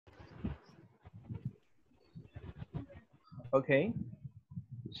Okay,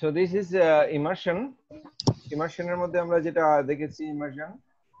 so this is immersion. Immersion এর মধ্যে আমরা যেটা দেখেছি, immersion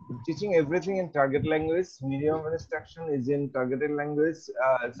teaching everything in target language. Medium of instruction is in targeted language.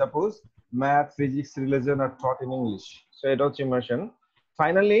 Suppose math, physics, religion are taught in English. So এটা হচ্ছে immersion.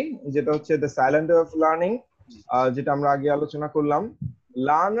 Finally যেটা হচ্ছে the silent way of learning, যেটা আমরা আগে আলোচনা করলাম.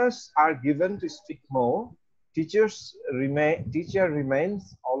 Learners are given to speak more. Teacher remains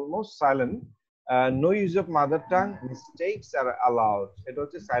almost silent. No use of mother tongue. Mistakes are allowed. এটা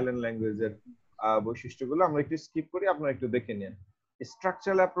হচ্ছে সাইলেন্ট ল্যাঙ্গুয়েজের বৈশিষ্ট্যগুলো। আমরা একটু স্কিপ করি, আপনারা একটু দেখে নিন।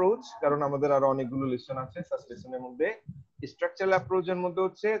 স্ট্রাকচারাল অ্যাপ্রোচ, কারণ আমাদের আরো অনেকগুলো লেসন আছে ফার্স্ট লেসনের মধ্যে। স্ট্রাকচারাল অ্যাপ্রোচের মধ্যে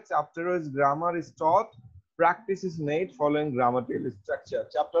হচ্ছে chapter wise grammar is taught, practice is made following grammatical structure.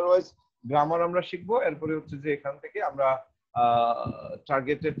 Chapter wise grammar আমরা শিখবো, এরপরে হচ্ছে যে এখান থেকে আমরা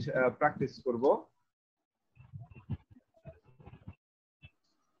টার্গেটেড প্র্যাকটিস করব।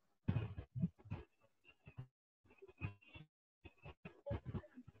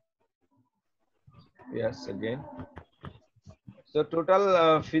 Yes, again. So total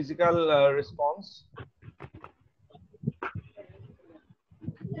physical response.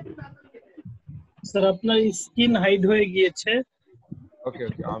 Sir, আপনার স্ক্রিন হাইড হয়ে গিয়েছে। Okay,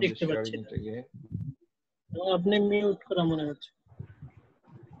 I'm just sharing it again. আপনি মিউট করা মনে হচ্ছে।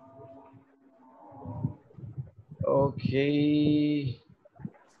 Okay.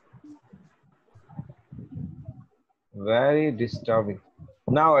 Very disturbing.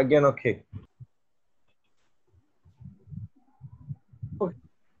 Now again, okay.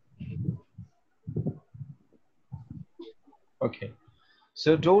 Okay. So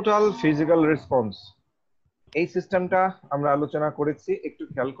total physical response. এই সিস্টেমটা আমরা আলোচনা করেছি, একটু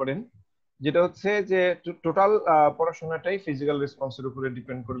খেয়াল করেন। যেটা হচ্ছে যে টোটাল পড়াশোনাটাই ফিজিক্যাল রেসপন্সের উপরে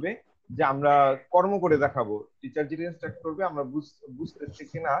ডিপেন্ড করবে, যে আমরা কর্ম করে দেখাবো। টিচার যেটা ইনস্ট্রাক্ট করবে আমরা বুঝতেছি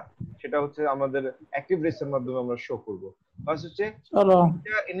কিনা, সেটা হচ্ছে আমাদের অ্যাক্টিভ রেসের মাধ্যমে আমরা শো করব। ফার্স্ট হচ্ছে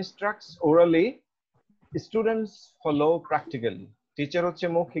teacher instructs orally, students follow practically. Teacher হচ্ছে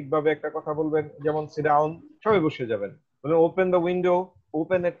মৌখিকভাবে একটা কথা বলবেন, যেমন সিট ডাউন, সবাই বসে যাবেন। Open the window,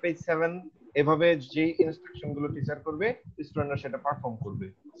 open at page 7, এভাবে যে ইনস্ট্রাকশন গুলো টিচার করবে স্টুডেন্টরা সেটা পারফর্ম করবে।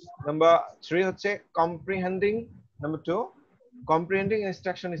 নাম্বার 3 হচ্ছে কম্প্রিহেন্ডিং। নাম্বার 2, কম্প্রিহেন্ডিং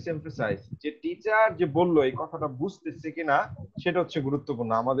ইনস্ট্রাকশন ইজ এমফাসাইজ, যে টিচার যে বললো এই কথাটা বুঝতেছে কিনা সেটা হচ্ছে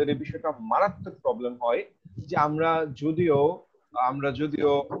গুরুত্বপূর্ণ। আমাদের এই বিষয়টা মারাত্মক প্রবলেম হয়, যে আমরা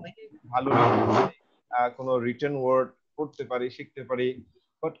যদিও অনেক ভালো কোনো রিটেন ওয়ার্ড পড়তে পারি, শিখতে পারি,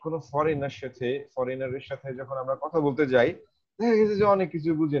 বাট কোনো ফরেনারের সাথে যখন আমরা কথা বলতে যাই, দেখা গেছে যে অনেক কিছু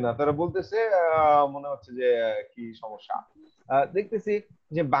বুঝি না। তারা বলতেছে, মনে হচ্ছে যে কি সমস্যা। দেখতেছি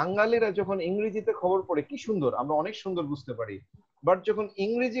যে বাঙালিরা যখন ইংরেজিতে খবর পড়ে কি সুন্দর, আমরা অনেক সুন্দর বুঝতে পারি, বাট যখন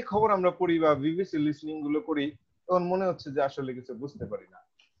ইংরেজি খবর আমরা পড়ি বা বিবিসি লিসনিং গুলো করি, তখন মনে হচ্ছে যে আসলে কিছু বুঝতে পারি না।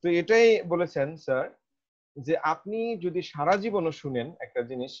 তো এটাই বলেছেন স্যার, যে আপনি যদি সারা জীবনও শুনেন একটা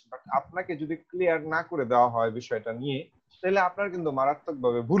জিনিস, বাট আপনাকে যদি ক্লিয়ার না করে দেওয়া হয় বিষয়টা নিয়ে, তাহলে আপনার কিন্তু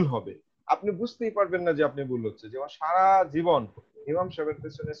মারাত্মকভাবে ভুল হবে। আপনি বুঝতেই পারবেন না যে আপনি ভুল হচ্ছে। যেমন সারা জীবন ইমাম সাহেবের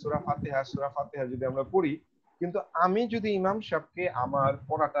পেছনে সূরা ফাতিহা যদি আমরা পড়ি, কিন্তু আমি যদি ইমাম সাহেবকে আমার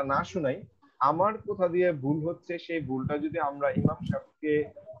পড়াটা না শুনাই, আমার কোথা দিয়ে ভুল হচ্ছে সেই ভুলটা যদি আমরা ইমাম সাহেবকে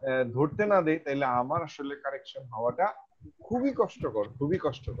ধরতে না দেই, তাহলে আমার আসলে কারেকশন হওয়াটা খুবই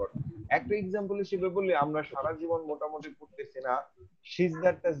কষ্টকর। একটা এক্সাম্পল হিসেবে বললে, আমরা সারা জীবন মোটামুটি পড়তেছি না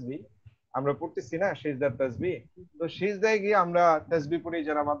সিজদার তাসবিহ, আমরা পড়তেছি না সিজদার তাসবিহ। তো সিজদায় গিয়ে আমরা তাসবিহ পড়ি,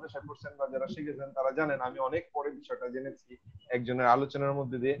 যারা মাদ্রাসা করছেন বা যারা শিখেছেন তারা জানেন, আমি অনেক পরে বিষয়টা জেনেছি একজনের আলোচনার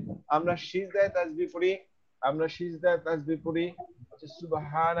মধ্যে দিয়ে। আমরা সিজদায় তাসবিহ পড়ি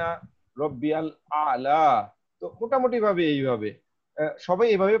সুবহানা রব্বিয়াল আলা। তো মোটামুটি ভাবে এইভাবে সবাই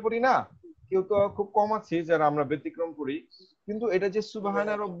এইভাবে পড়ি না, কেউ তো খুব কম আছে যারা আমরা ব্যতিক্রম করি। কিন্তু এটা যে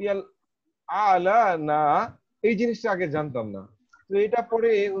সুবহানা রব্বিয়াল আলা না, এই জিনিসটা আগে জানতাম না। তো এটা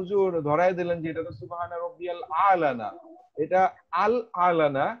পরে হুজুর ধরায় দিলেন যে এটা তো সুবহানা রব্বিয়াল আলা না, এটা আল আলা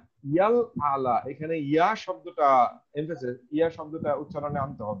না, ইয়াল আলা। এখানে ইয়া শব্দটা এমফাসিস, ইয়া শব্দটা উচ্চারণে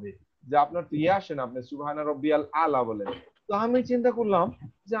আনতে হবে, যে আপনার তো ইয়া আসে না, আপনি সুবহানা রব্বিয়াল আলা বলেন। তো আমি চিন্তা করলাম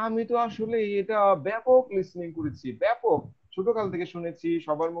যে আমি তো আসলে এটা ব্যাপক লিসনিং করেছি, ব্যাপক ছোটকাল থেকে শুনেছি,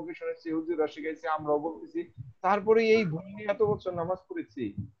 সবার মুখে শুনেছি, হুজুররা শিখাইছে, আমরাও বলতেছি, তারপরে এই ভুল নিয়ে এত বছর নামাজ পড়েছি।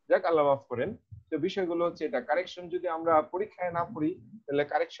 যাক, আল্লাহ মাফ করেন। তো বিষয়গুলো হচ্ছে এটা, কারেকশন যদি আমরা পরীক্ষায় না পড়ি, তাহলে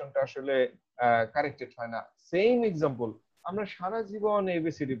কারেকশনটা আসলে কারেক্টেড হয় না। সেম এক্সাম্পল, আমরা সারা জীবন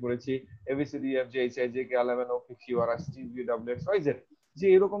এবিসিডি পড়েছি, ABCD F G H I J K L M N O P Q R S T U W x Y Z, যে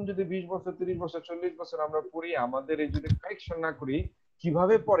এরকম যদি 20 বছর 30 বছর 40 বছর আমরা পড়ি, আমাদের এই যদি কারেকশন না করি,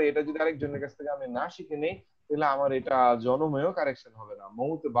 কিভাবে পড়ে এটা যদি আরেকজনের কাছ থেকে আমি না শিখে নেই, তাহলে আমার এটা জনমেও কারেকশন হবে না,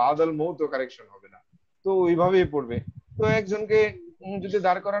 মৌত বাদাল মৌত কারেকশন হবে না। তো ওইভাবেই পড়বে। তো একজনকে যদি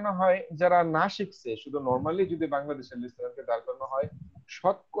দাঁড় করানো হয়, যারা না শিখছে, শুধু নর্মালি যদি বাংলাদেশের লিসেনারকে দাঁড় করানো হয়,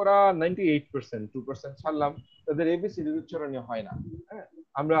 শতকরা 98%, 2% ছাড়লাম, তাদের এবিসিডি উচ্চারণীয় হয় না। হ্যাঁ,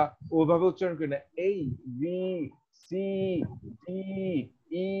 আমরা ওভাবে উচ্চারণ করি না, এই B C D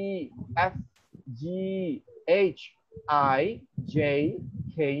E F G H I J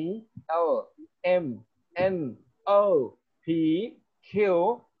K L M N O P Q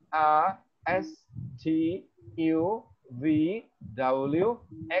R S T U V W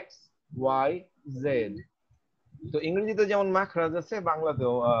x Y Z. তো ইংরেজিতে যেমন মাখরাজ আছে,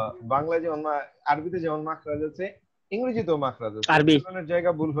 বাংলাতেও বাংলায় যেমন আরবিতে যেমন মাখরাজ আছে, ইংরেজিতেও মাখরাজ আছে। আরবি উচ্চারণের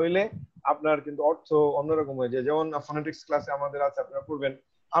জায়গা ভুল হইলে আপনার কিন্তু অর্থ অন্যরকম হয়ে যায়। যেমন ফোনেটিক্স ক্লাসে আমাদের আছে, আপনারা পড়বেন,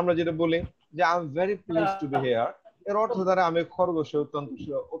 আমরা যেটা বলি যে I am very please two B here, এর অর্থ দ্বারা আমি খরগোশে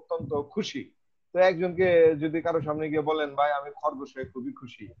অত্যন্ত খুশি। তো একজনকে যদি কারো সামনে গিয়ে বলেন, ভাই আমি খরগোশ হয়ে খুবই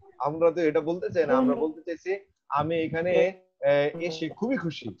খুশি, আমরা তো এটা বলতে চাই না, আমরা বলতে চাইছি আমি এখানে এসে খুবই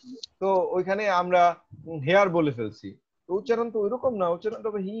খুশি। তো ওইখানে আমরা হেয়ার বলে ফেলছি। তো উচ্চারণ তো ওইরকম না, উচ্চারণ তো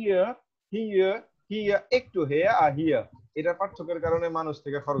হিয়ার হিয়ার হিয়ার, একটু হেয়ার আর হিয়ার, এটার পার্থক্যের কারণে মানুষ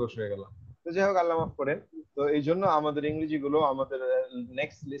থেকে খরগোশ হয়ে গেল। তো যাই হোক, আল্লাহ মাফ করেন। তো এই জন্য আমাদের ইংরেজি গুলো, আমাদের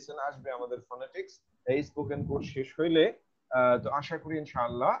নেক্সট লেসন আসবে আমাদের ফোনেটিক্স, এই স্পোকেন কোর্স শেষ হইলে তো আশা করি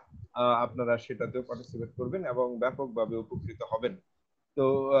ইনশাআল্লাহ আপনারা সেটাতেও পার্টিসিপেট করবেন এবং ব্যাপকভাবে উপকৃত হবেন। তো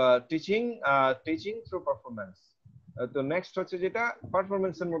টিচিং টিচিং থ্রু পারফরমেন্স। তো নেক্সট হচ্ছে যেটা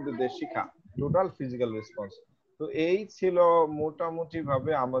পারফরমেন্সের মধ্যে দিয়ে শেখা, টোটাল ফিজিক্যাল রেসপন্স। তো এই ছিল মোটামুটি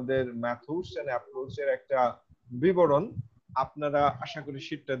ভাবে আমাদের ম্যাথডস এন্ড অ্যাপ্রোচের একটা বিবরণ। আপনারা আশা করি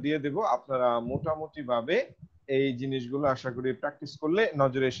শীটটা দিয়ে দেব, আপনারা মোটামুটি ভাবে এই জিনিসগুলো আশা করি প্র্যাকটিস করলে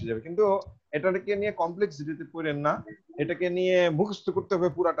নজরে এসে যাবে। কিন্তু এটাকে নিয়ে কমপ্লেক্সিটিতে পড়েন না, এটাকে নিয়ে মুখস্থ করতে হবে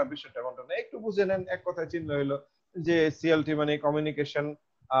পুরাটা বিষয়টা এমনটা না, একটু বুঝে নেন। এক কথায় চিন্তা হইলো যে সিএলটি মানে কমিউনিকেশন,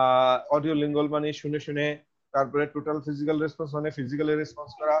 অডিও লিঙ্গুয়াল মানে শুনে শুনে, তারপরে টোটাল ফিজিক্যাল রেসপন্স মানে ফিজিক্যালি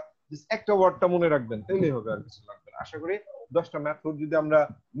রেসপন্স করা, একটা ওয়ার্ডটা মনে রাখবেন, তাইলেই হবে, আর কিছু লাগবে না। আশা করি 10টা মেথড যদি আমরা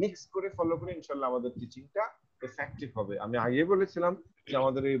মিক্স করে ফলো করি, ইনশাআল্লাহ আমাদের টিচিংটা এফেক্টিভ হবে। আমি আগে বলেছিলাম যে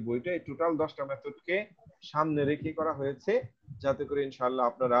আমাদের এই বইটা এই টোটাল 10টা মেথডকে সামনে রেখে করা হয়েছে, যাতে করে ইনশাআল্লাহ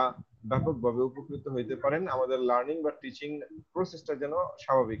আপনারা ব্যাপকভাবে উপকৃত হইতে পারেন, আমাদের লার্নিং বা টিচিং প্রসেসটা যেন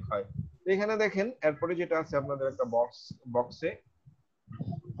স্বাভাবিক হয়। এখানে দেখেন, এরপরে যেটা আছে আপনাদের একটা বক্সে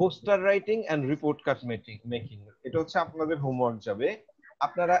poster writing and report card making, এটা হচ্ছে আপনাদের হোমওয়ার্ক যাবে।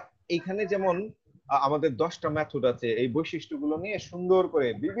 আপনারা এইখানে যেমন আমাদের 10টা মেথড আছে, এই বৈশিষ্ট্যগুলো নিয়ে সুন্দর করে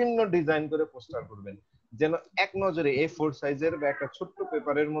বিভিন্ন ডিজাইন করে পোস্টার করবেন, যেন এক নজরে A4 সাইজের বা একটা ছোট্ট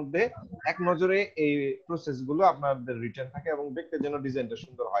পেপারের মধ্যে এক নজরে এই প্রসেস গুলো আপনাদের রিটেন থাকে এবং দেখতে যেন ডিজাইনটা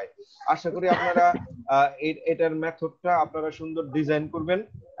সুন্দর হয়। আশা করি আপনারা এটার মেথডটা আপনারা সুন্দর ডিজাইন করবেন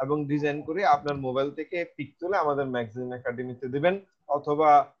এবং ডিজাইন করে আপনার মোবাইল থেকে পিক তুলে আমাদের ম্যাক্সিম একাডেমিতে দিবেন অথবা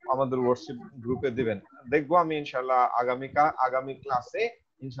আমাদের হোয়াটসঅ্যাপ গ্রুপে দিবেন। দেখবো আমি ইনশাআল্লাহ আগামী ক্লাসে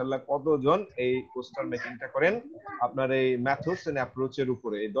ইনশাআল্লাহ কতজন এই পোস্টার মেকিংটা করেন আপনার এই মেথডস এন্ড অ্যাপ্রোচের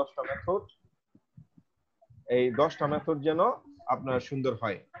উপরে। এই 10টা মেথড যেন আপনার সুন্দর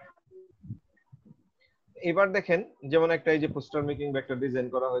হয়। এবার দেখেন, যেমন একটা এই যে পোস্টার মেকিং বা একটা ডিজাইন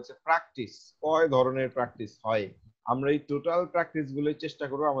করা হয়েছে, প্র্যাকটিস, কয় ধরনের প্র্যাকটিস হয়, আমরা এই টোটাল প্র্যাকটিস গুলো চেষ্টা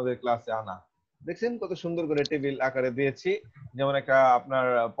করব আমাদের ক্লাসে আনা। দেখছেন কত সুন্দর করে টেবিল আকারে দিয়েছি, যেমন একটা আপনার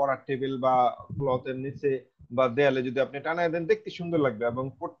পড়ার টেবিল বা ক্লথের নিচে বা দেয়ালে যদি আপনি টানায় দেন দেখতে সুন্দর লাগবে এবং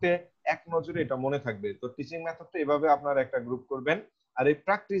পড়তে এক নজরে এটা মনে থাকবে। তো টিচিং মেথডটা এভাবে আপনারা একটা গ্রুপ করবেন। আর এই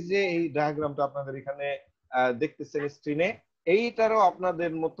প্র্যাকটিস যে এই ডায়াগ্রামটা আপনাদের এখানে দেখতেছেন স্ক্রিনে, এইটারও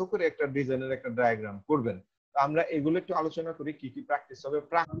আপনাদের মতো করে একটা ডিজাইনের একটা ডায়াগ্রাম করবেন। আমরা এগুলো একটু আলোচনা করি, কি কি প্র্যাকটিস হবে।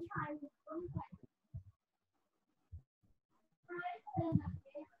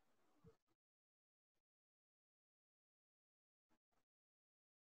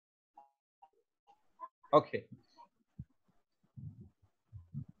 ওকে,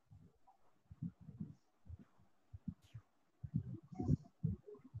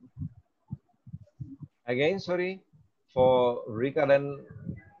 again sorry for recurrent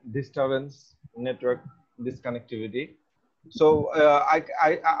disturbance, network disconnectivity. So I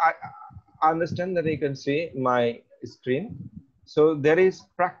understand that you can see my screen. So there is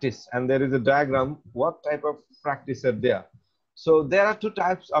practice and there is a diagram what type of practice are there. So there are two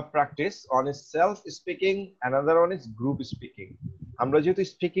types of practice, one is self speaking, another one is group speaking. আমরা যেহেতু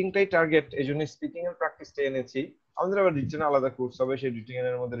speaking টাই target, এই জন্য speaking এর প্র্যাকটিসটা এনেছি। আমাদের আবার written আলাদা কোর্স হবে, সেই রিটেন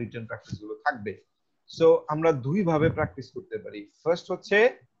এর মধ্যে রিটেন প্র্যাকটিস গুলো থাকবে। সো আমরা দুই ভাবে প্র্যাকটিস করতে পারি। ফার্স্ট হচ্ছে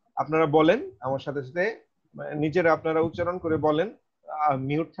আপনারা বলেন আমার সাথে সাথে, নিজেরা আপনারা উচ্চারণ করে বলেন,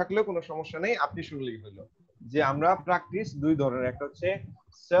 মিউট থাকলেও কোনো সমস্যা নেই, আপনি শুনলেই হলো। যে আমরা প্র্যাকটিস দুই ধরনের, একটা হচ্ছে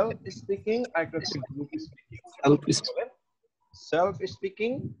সেলফ স্পিকিং আর একটা হচ্ছে গ্রুপ স্পিকিং। বলেন সেলফ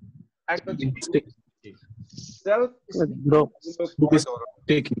স্পিকিং, একটা হচ্ছে group speaking. Self group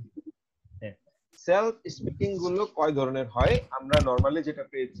self speaking গুলো কয় ধরনের হয়? আমরা নরমালি যেটা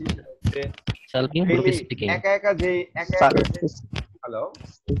পেয়েছি সেটা হচ্ছে স্পিকিং গ্রুপ daily স্পিকিং একা একা যে হ্যালো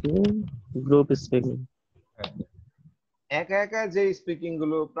গ্রুপ স্পিকিং একা একা যে স্পিকিং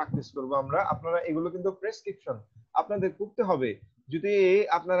গুলো প্র্যাকটিস করব আমরা, আপনারা এগুলো কিন্তু প্রেসক্রিপশন আপনাদের করতে হবে। যদি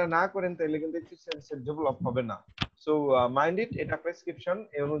আপনারা না করেন তাহলে কিন্তু একটু সেন্স ডেভেলপ হবে না। সো মাইন্ড ইট, এটা প্রেসক্রিপশন,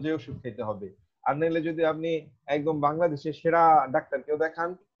 এই অনুযায়ী ওষুধ খেতে হবে। আর নাহলে যদি আপনি একদম বাংলাদেশের সেরা ডাক্তারকেও দেখান,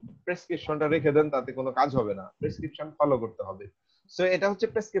 প্রেসক্রিপশনটা রেখে দেন, তাতে কোনো কাজ হবে না। প্রেসক্রিপশন ফলো করতে হবে। সো এটা হচ্ছে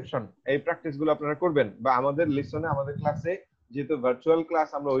প্রেসক্রিপশন। এই প্র্যাকটিস গুলো আপনারা করবেন, বা আমাদের লিসনে, আমাদের ক্লাসে, যেহেতু ভার্চুয়াল ক্লাস,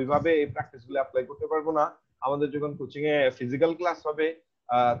 আমরা ওইভাবে এই প্র্যাকটিস গুলো অ্যাপ্লাই করতে পারবো না। আমাদের যখন কোচিং এ ফিজিক্যাল ক্লাস হবে,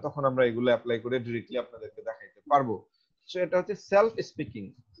 তখন আমরা এগুলো অ্যাপ্লাই করে ডিরেক্টলি আপনাদেরকে দেখাইতে পারবো। সো এটা হচ্ছে সেলফ স্পিকিং।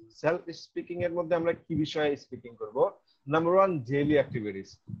 সেলফ স্পিকিং এর মধ্যে আমরা কি বিষয়ে স্পিকিং করব? Number 1, daily activities.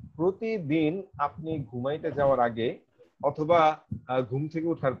 প্রতিদিন আপনি ঘুমাইতে যাওয়ার আগে, অথবা ঘুম থেকে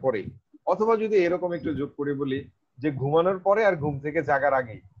ওঠার পরে, অথবা যদি এরকম একটু যোগ করে বলি যে ঘুমানোর পরে আর ঘুম থেকে জাগার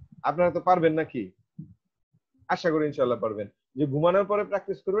আগে, আপনারা তো পারবেন নাকি? আশা করি ইনশাআল্লাহ পারবেন। যে ঘুমানোর পরে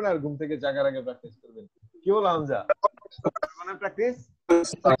প্র্যাকটিস করবেন আর ঘুম থেকে জাগার আগে প্র্যাকটিস করবেন। কি বল হামজা? ঘুমানোর প্র্যাকটিস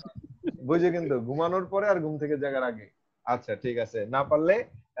বুঝে, কিন্তু ঘুমানোর পরে আর ঘুম থেকে জাগার আগে। আচ্ছা ঠিক আছে, না পারলে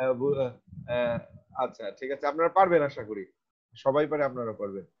আচ্ছা ঠিক আছে, আপনারা পারবেন, আশা করি সবাই পারে, আপনারা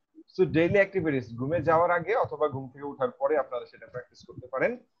পারবেন। সো ডেইলি অ্যাক্টিভিটিস, ঘুমে যাওয়ার আগে অথবা ঘুম থেকে ওঠার পরে আপনারা সেটা প্র্যাকটিস করতে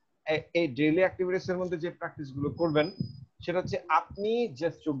পারেন। এই ডেইলি অ্যাক্টিভিটিস এর মধ্যে যে প্র্যাকটিস গুলো করবেন সেটা হচ্ছে, আপনি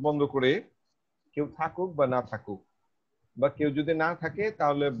জাস্ট চোখ বন্ধ করে, কেউ থাকুক বা না থাকুক, বা কেউ যদি না থাকে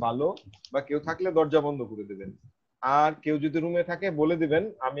তাহলে ভালো, বা কেউ থাকলে দরজা বন্ধ করে দিবেন। আর কেউ যদি রুমে থাকে বলে দিবেন,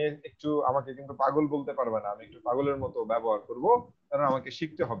 আমি একটু, আমাকে কিন্তু পাগল বলতে পারবে না, আমি একটু পাগলের মতো ব্যবহার করব, কারণ আমাকে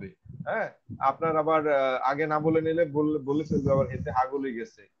শিখতে হবে। হ্যাঁ, আপনার আবার আগে না বলে নিলে বলে ফেলবে, আবার এতে হাগল হয়ে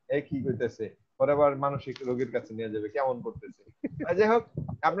গেছে, এই কি কইতেছে, পরে আবার মানসিক রোগীর কাছে নিয়ে যাবে, কেমন করতেছে। যাই হোক,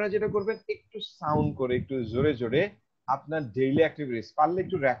 আপনারা যেটা করবেন, একটু সাউন্ড করে, একটু জোরে জোরে আপনার ডেইলি অ্যাক্টিভিটিস পারলে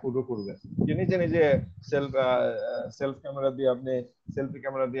একটু রেকর্ডও করবেন। নিজে নিজে সেলফ সেলফি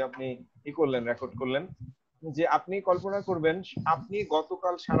ক্যামেরা দিয়ে আপনি কি করলেন, রেকর্ড করলেন, যে আপনি কল্পনা করবেন আপনি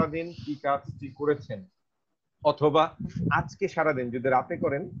গতকাল সারাদিন কি কাজটি করেছেন, অথবা আজকে সারাদিন, যদি রাতে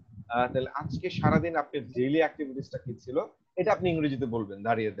করেন তাহলে আজকে সারাদিন আপনার ডেইলি অ্যাক্টিভিটিসটা কি ছিল, এটা আপনি ইংরেজিতে বলবেন,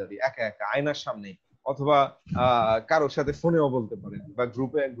 দাঁড়িয়ে দাঁড়িয়ে একা একা আয়নার সামনে, অথবা কারোর সাথে ফোনেও বলতে পারেন, বা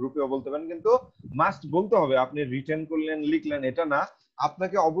গ্রুপেও বলতে পারেন, কিন্তু মাস্ট বলতে হবে। আপনি রিটেন করলেন, লিখলেন, এটা না,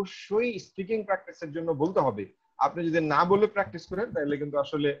 আপনাকে অবশ্যই স্পিকিং প্র্যাকটিসের জন্য বলতে হবে। আপনি যদি না বলে প্র্যাকটিস করেন তাহলে কিন্তু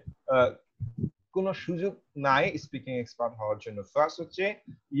আসলে কোনো সুযোগ নাই স্পিকিং এক্সপার্ট হওয়ার জন্য। ফার্স্ট হচ্ছে,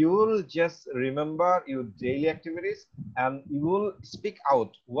 you will just remember your daily activities and you will speak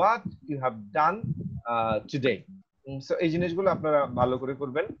out what you have done today. So এই জিনিসগুলো আপনারা ভালো করে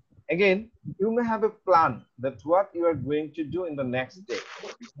করবেন। Again, you may have a plan that what you are going to do in the next day,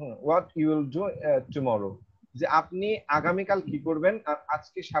 what you will do tomorrow, যে আপনি আগামীকাল কি করবেন আর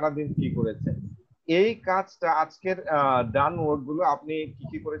আজকে সারাদিন কি করেছেন। এই কাজটা, আজকের ডান ওয়ার্ক গুলো, আপনি কি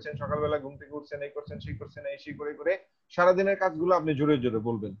কি করেছেন, সকালবেলা ঘুম থেকে উঠছেন, এই করছেন, সেই করছেন, এই সেই করে করে সারাদিনের কাজগুলো আপনি জোরে জোরে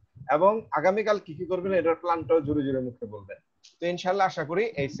বলবেন, এবং আগামীকাল কি কি করবেন এটার প্ল্যানটাও জোরে জোরে মুখে বলবেন। তো ইনশাআল্লাহ আশা করি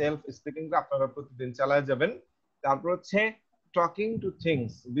এই সেলফ স্পিকিংটা আপনারা প্রতিদিন চালায় যাবেন। তারপর হচ্ছে টকিং টু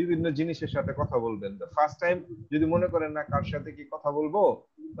থিংস, বিভিন্ন জিনিসের সাথে কথা বলবেন। তো ফার্স্ট টাইম যদি মনে করেন না কার সাথে কি কথা বলবো,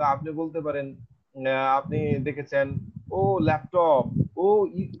 তো আপনি বলতে পারেন, আপনি দেখেছেন, ও laptop, O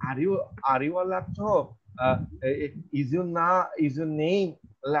are you a laptop, is your name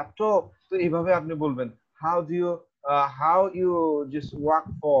laptop. তো এইভাবে আপনি বলবেন, how you just work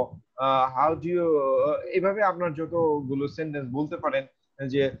for, how do you, এইভাবে আপনার যতগুলো সেন্টেন্স বলতে পারেন,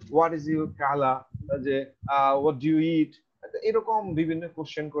 যে হোয়াট ইজ ইউর কালার, যে হোয়াট ডু ইউ ইট, এরকম বিভিন্ন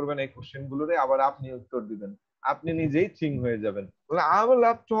কোশ্চেন করবেন। এই কোশ্চেন গুলোরে আবার আপনি উত্তর দিবেন, আপনি নিজেই থিং হয়ে যাবেন, বলে আই এম আ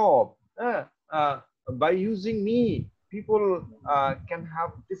ল্যাপটপ, হ্যাঁ, by using me people can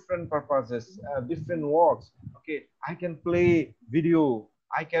have different purposes, different works. Okay, I can play video,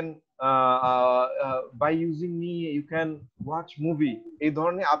 I can by using me you can watch movie. এই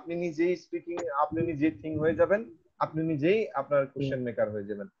ধরনের আপনি নিজেই স্পিকিং, আপনি নিজেই থিং হয়ে যাবেন, আপনি নিজেই আপনার কোশ্চেন মেকার হয়ে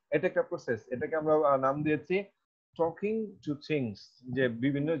যাবেন। এটা একটা প্রসেস, এটাকে আমরা নাম দিয়েছি টকিং টু থিংস, যে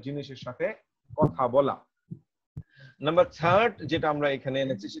বিভিন্ন জিনিসের সাথে কথা বলা। নাম্বার 3 যেটা আমরা এখানে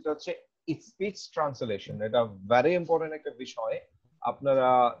এনেছি সেটা হচ্ছে স্পিচ ট্রান্সলেশন। এটা ভেরি ইম্পর্টেন্ট একটা বিষয়। আপনারা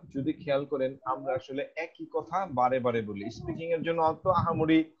যদি খেয়াল করেন, আমরা আসলে একই কথা বারে বারে বলি। স্পিকিং এর জন্য অত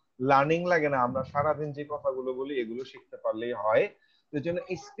আহামরি লার্নিং লাগে না, আমরা সারাদিন যে কথাগুলো বলি এগুলো শিখতে পারলেই হয়। এর জন্য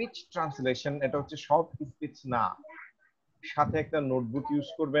স্পিচ ট্রান্সলেশন, এটা হচ্ছে সব স্পিচ না, সাথে একটা নোটবুক ইউজ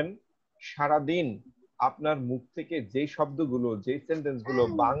করবেন। সারাদিন আপনার মুখ থেকে যে শব্দগুলো, যে সেন্টেন্স গুলো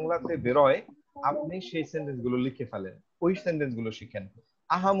বাংলাতে বেরোয়, আপনি সেই সেন্টেন্স গুলো লিখে ফেলেন, ওই সেন্টেন্স গুলো শিখেন।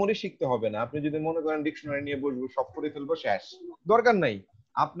 আহামরি শিখতে হবে না। আপনি যদি মনে করেন ডিকশনারি নিয়ে বসবো, সব করে ফেলবো, শেষ, দরকার নাই।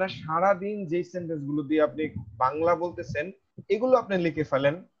 আপনার সারাদিন যেই সেন্টেন্স গুলো দিয়ে আপনি বাংলা বলতেছেন, এগুলো আপনি লিখে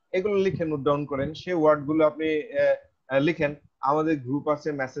ফেলেন, এগুলো লিখে নোট ডাউন করেন, সেই ওয়ার্ড গুলো আপনি লিখেন। আমাদের গ্রুপ আছে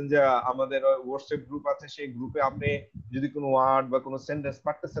মেসেঞ্জার, আমাদের হোয়াটসঅ্যাপ গ্রুপ আছে, সেই গ্রুপে আপনি যদি কোনো ওয়ার্ড বা কোনো সেন্টেন্স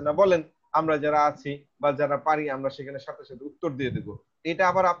পারতেছেন না, বলেন, আমরা যারা আছি বা যারা পারি আমরা সেখানে সাথে সাথে উত্তর দিয়ে দেবো। এটা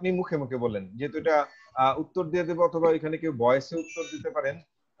আবার আপনি মুখে মুখে বলেন, যেহেতু এটা উত্তর দিয়ে দেবো, অথবা এখানে কেউ ভয়েসে উত্তর দিতে পারেন।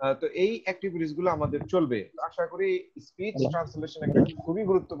 তো এই অ্যাক্টিভিটিস গুলো আমাদের চলবে। আশা করি স্পিচ ট্রান্সলেশন একটা খুবই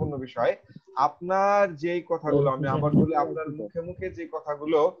গুরুত্বপূর্ণ বিষয়। আপনার যেই কথাগুলো, আমি আবার বলি, আপনার মুখে মুখে যে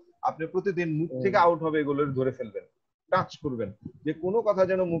কথাগুলো আপনি প্রতিদিন মুখ থেকে আউট হবে, এগুলো ধরে ফেলবেন, টাচ করবেন, যে কোনো কথা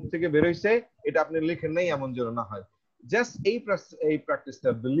যেন মুখ থেকে বেরোইছে, এটা আপনি লিখেন নাই এমন যেন না হয়। জাস্ট এই প্র্যাকটিসটা,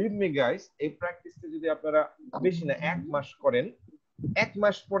 বিলিভ মি গাইস, এই প্র্যাকটিসটা যদি আপনারা বেশি না 1 মাস করেন, 1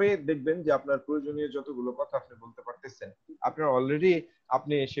 মাস পরে দেখবেন যে আপনার প্রয়োজনীয় যতগুলো কথা আপনি বলতে পারতেছেন, আপনার অলরেডি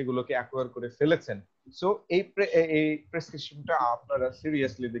আপনি সেগুলোকে অ্যাকোয়ার করে ফেলেছেন। সো এই প্রেসক্রিপশনটা আপনারা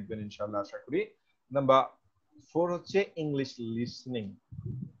সিরিয়াসলি দেখবেন ইনশাআল্লাহ, আশা করি। নাম্বার 4 হচ্ছে ইংলিশ লিসনিং।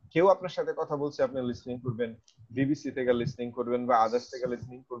 কেউ আপনার সাথে কথা বলছে, আপনি লিসনিং করবেন, বিবিসি থেকে লিসনিং করবেন বা আদার্স থেকে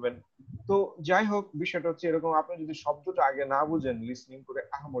লিসনিং করবেন। তো যাই হোক, বিষয়টা হচ্ছে এরকম, আপনি যদি শব্দটা আগে না বুঝেন, লিসনিং করে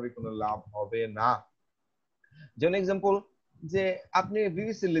আহামরি কোনো লাভ হবে না। যেমন এক্সাম্পল, যে আপনি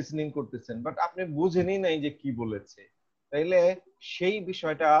বিবিসি লিসনিং করতেছেন, বাট আপনি বুঝেনই নাই যে কি বলেছে, তাইলে সেই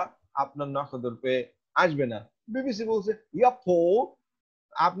বিষয়টা আপনার নখদর্পে আসবে না। বিবিসি বলছে ইয়াপো,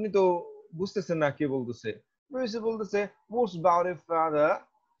 আপনি তো বুঝতেছেন না কি বলতেছে। বিবিসি বলতেছে মোস্ট বাউরে ফাদার,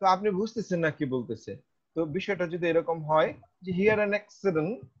 তো আপনি বুঝতেছেন না কি বলতেছে। তো বিষয়টা যদি এরকম হয় যে হিয়ার অ্যান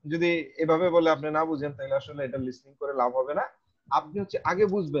অ্যাক্সিডেন্ট, যদি এভাবে বলে আপনি না বুঝেন, তাহলে আসলে এটা লিসনিং করে লাভ হবে না। আপনি হচ্ছে আগে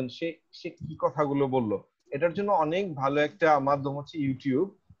বুঝবেন সে সে কি কথাগুলো বললো। এটার জন্য অনেক ভালো একটা মাধ্যম হচ্ছে ইউটিউব।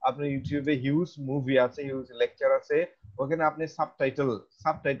 আপনি ইউটিউবে হিউজ মুভি আছে, হিউজ লেকচার আছে, ওখানে আপনি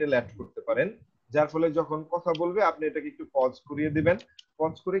সাবটাইটেল অ্যাড করতে পারেন, যার ফলে যখন কথা বলবে আপনি এটাকে একটু পজ করিয়ে দিবেন,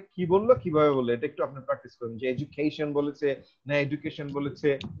 পজ করে কি বললো কিভাবে বললো এটা একটু আপনি প্র্যাকটিস করুন, যে এডুকেশন বলেছে না এডুকেশন বলেছে,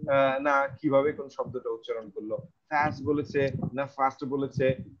 না কিভাবে কোন শব্দটা উচ্চারণ করলো, ফাস্ট বলেছে না ফাস্ট বলেছে,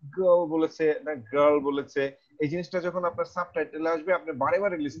 গার্ল বলেছে না গার্ল বলেছে। এই জিনিসটা যখন আপনার সাবটাইটেলে আসবে, আপনি বারে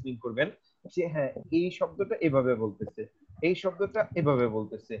বারে লিসনিং করবেন যে হ্যাঁ এই শব্দটা এভাবে বলতেছে, এই শব্দটা এভাবে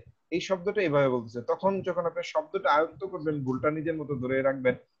বলতেছে, এই শব্দটা এভাবে বলতেছে। তখন যখন আপনি শব্দটা আয়ত্ত করবেন, ভুলটা নিজের মতো ধরে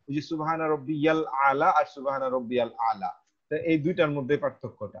রাখবেন। ওই যে সুবহানা রব্বিয়াল আলা আর সুবহানা রব্বিয়াল আলা, এই দুইটার মধ্যে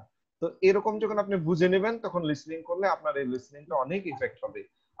পার্থক্যটা। তো এরকম যখন আপনি বুঝে নেবেন, তখন লিসনিং করলে আপনার এই লিসনিংটা অনেক ইফেক্ট হবে।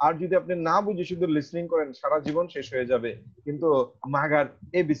 আর যদি আপনি না বুঝে শুধু লিসনিং করেন, সারা জীবন শেষ হয়ে যাবে, কিন্তু মাগার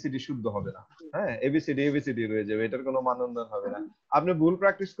এবিসিডি শুদ্ধ হবে না। হ্যাঁ, এবিসিডি রয়ে যাবে, এটার কোনো মানোন্নয়ন হবে না। আপনি ভুল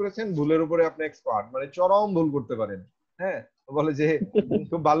প্র্যাকটিস করেছেন, ভুলের উপরে আপনি এক্সপার্ট, মানে চরম ভুল করতে পারেন। হ্যাঁ, বলে যে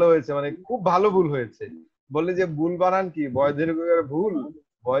খুব ভালো হয়েছে, মানে খুব ভালো ভুল হয়েছে। বলে যে ভুল বানান কি, বয় দীর্ঘকার ভুল,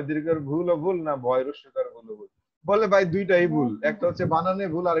 বয় দীর্ঘকার ভুল ও ভুল, না বয় রস্যকার ভুল ও ভুল। বলে ভাই দুইটাই ভুল, একটা হচ্ছে বানানে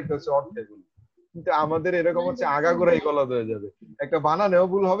ভুল, আর একটা হচ্ছে অর্থে ভুল। কিন্তু আমাদের এরকম হচ্ছে আগাগোড়াই গলদ হয়ে যাবে, একটা বানানেও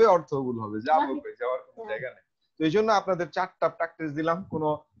ভুল হবে, অর্থও ভুল হবে, যা বলবে যাওয়ার কোনো জায়গা নেই। তো এই জন্য আপনাদের 4টা প্র্যাকটিস দিলাম।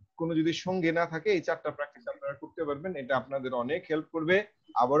 কোনো যদি সঙ্গী না থাকে, এই 4টা প্র্যাকটিস আপনারা করতে পারবেন, এটা আপনাদের অনেক হেল্প করবে।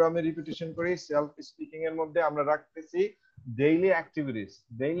 আবারও আমি রিপিটেশন করি, সেলফ স্পিকিং এর মধ্যে আমরা রাখতেছি ডেইলি অ্যাক্টিভিটিস।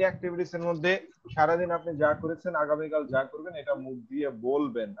 ডেইলি অ্যাক্টিভিটিস এর মধ্যে সারাদিন আপনি যা করেছেন, আগামীকাল যা করবেন, এটা মুখ দিয়ে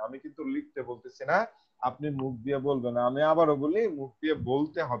বলবেন। আমি কিন্তু লিখতে বলতেছি না, আপনি মুখ দিয়ে বলবেন। আমি আবারও বলি, মুখ দিয়ে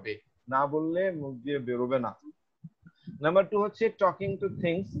বলতে হবে, না বললে মুখ দিয়ে বেরোবে না। নাম্বার 2 হচ্ছে টকিং টু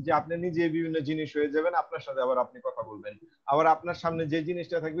থিংস, যে আপনি নিজে বিভিন্ন জিনিস হয়ে যাবেন, আপনার সাথে আবার আপনি কথা বলবেন। আবার আপনার সামনে যে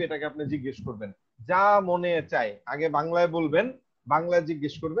জিনিসটা থাকবে, এটাকে আপনি জিজ্ঞেস করবেন, যা মনে চায় আগে বাংলায় বলবেন, বাংলায়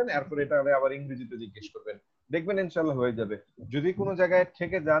জিজ্ঞেস করবেন, এরপর এটা আবার ইংরেজিতে জিজ্ঞেস করবেন, দেখবেন ইনশাআল্লাহ হয়ে যাবে। যদি কোনো জায়গায়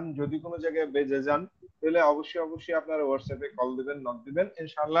ঠেকে যান, যদি কোনো জায়গায় বেজে যান, তাহলে অবশ্যই আপনারা হোয়াটসঅ্যাপে কল দিবেন, নক দিবেন,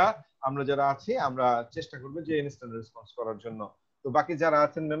 ইনশাআল্লাহ আমরা যারা আছি আমরা চেষ্টা করব যে ইনস্ট্যান্ট রেসপন্স করার জন্য। তো বাকি যারা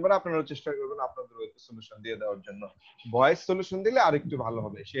আছেন মেম্বার, আপনারাও চেষ্টা করবেন আপনাদের সলিউশন দিয়ে দেওয়ার জন্য। ভয়েস সলিউশন দিলে আরেকটু ভালো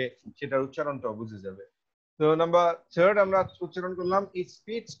হবে, সেটার উচ্চারণটাও বুঝে যাবে। তো নাম্বার 3 আমরা উচ্চারণ করলাম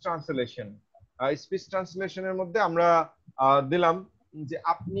স্পিচ ট্রান্সলেশন। স্পিচ ট্রান্সলেশনের মধ্যে আমরা দিলাম যে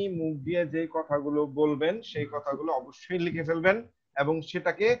আপনি মুখ দিয়ে যে কথাগুলো বলবেন, সেই কথাগুলো অবশ্যই লিখে ফেলবেন, এবং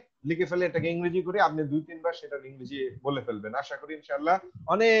সেটাকে লিখে ফেলে এটাকে ইংরেজি করে আপনি 2-3 বার সেটা ইংরেজি বলে ফেলবেন। আশা করি ইনশাআল্লাহ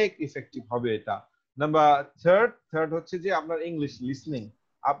অনেক ইফেক্টিভ হবে এটা। নাম্বার থার্ড হচ্ছে যে আপনার ইংলিশ লিসনিং।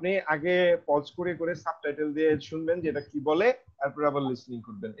 আপনি আগে পজ করে করে সাবটাইটেল দিয়ে শুনবেন যে এটা কি বলে, তারপর আবার লিসনিং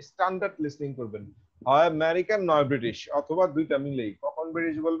করবেন, স্ট্যান্ডার্ড লিসনিং করবেন, হয় আমেরিকান নয় ব্রিটিশ, অথবা দুইটা মিলেই। কখন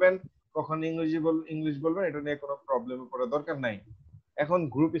ব্রিটিশ বলবেন, কখন ইংলিশ বলবেন, এটা নিয়ে কোনো প্রবলেমে পড়ার দরকার নাই। এখন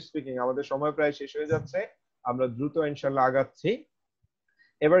গ্রুপ স্পিকিং, আমাদের সময় প্রায় শেষ হয়ে যাচ্ছে, আমরা দ্রুত ইনশাআল্লাহ আগাচ্ছি।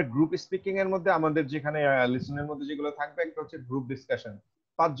 এবার গ্রুপ স্পিকিং এর মধ্যে আমাদের যেখানে লিসনের মধ্যে যেগুলো থাকবে, একটা হচ্ছে গ্রুপ ডিসকাশন।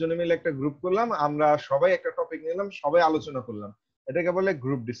 5 জনে মিলে একটা গ্রুপ করলাম, আমরা সবাই একটা টপিক নিলাম, সবাই আলোচনা করলাম, এটাকে বলে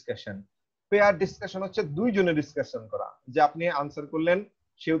গ্রুপ ডিসকাশন। পেয়ার ডিসকাশন হচ্ছে 2 জনে ডিসকাশন করা, যে আপনি আনসার করলেন,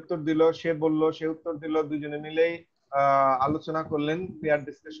 সে উত্তর দিল, সে বলল, সে উত্তর দিল, 2 জনে মিলেই আলোচনা করলেন। পেয়ার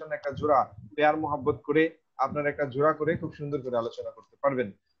ডিসকাশন একটা জোড়া, পেয়ার মোহাব্বত করে আপনার একটা জোড়া করে খুব সুন্দর করে আলোচনা করতে পারবেন।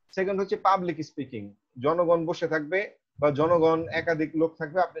 সেকেন্ড হচ্ছে পাবলিক স্পিকিং, জনগণ বসে থাকবে বা জনগণ একাধিক লোক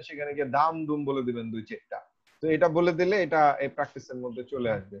থাকবে, আপনি সেখানে গিয়ে দাম দুম বলে দিবেন 2-4টা। তো এটা বলে দিলে এটা এই প্র্যাকটিসের মধ্যে চলে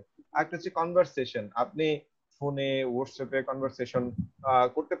আসবে। আরেকটা হচ্ছে কনভারসেশন, আপনি ফোনে হোয়াটসঅ্যাপে কনভারসেশন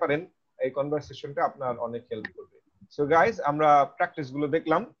করতে পারেন, এই কনভারসেশনটা আপনার অনেক হেল্প করবে। সো গাইস, আমরা প্র্যাকটিস গুলো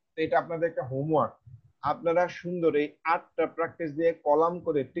দেখলাম, তো এটা আপনাদের একটা হোমওয়ার্ক। আপনারা সুন্দর এই 8টা প্র্যাকটিস দিয়ে কলাম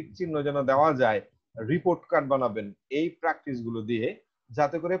করে টিক চিহ্ন যেন দেওয়া যায়, রিপোর্ট কার্ড বানাবেন এই প্র্যাকটিস গুলো দিয়ে,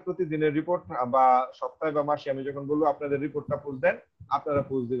 যাতে করে প্রতিদিনের রিপোর্ট বা সপ্তাহে বা মাসে আমি যখন বলবো আপনাদের রিপোর্টটা পোস্ট দেন, আপনারা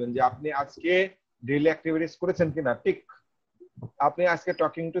পোস্ট দিবেন যে আপনি আজকে ডেইলি অ্যাক্টিভিটিস করেছেন কিনা, টিক। আপনি আজকে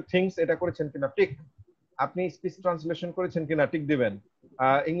টকিং টু থিংস এটা করেছেন কিনা, টিক। আপনি স্পিচ ট্রান্সলেশন করেছেন কিনা, টিক দিবেন।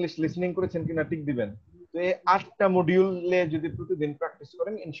 ইংলিশ লিসনিং করেছেন কিনা, টিক দিবেন। তো এই 8টা মডিউলে যদি প্রতিদিন প্র্যাকটিস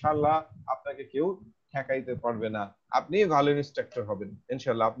করেন, ইনশাআল্লাহ আপনাকে কেউ ঠেকাইতে পারবে না, আপনি ভালো ইনস্ট্রাক্টর হবেন,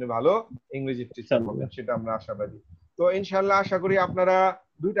 ইনশাআল্লাহ আপনি ভালো ইংরেজি টিচার হবেন, সেটা আমরা আশাবাদী। তো ইনশাআল্লাহ আশা করি আপনারা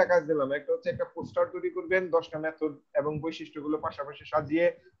 2টা কাজ দিলাম, একটা হচ্ছে একটা পোস্টার তৈরি করবেন 10টা মেথড এবং বৈশিষ্ট্যগুলো পাশাপাশি সাজিয়ে,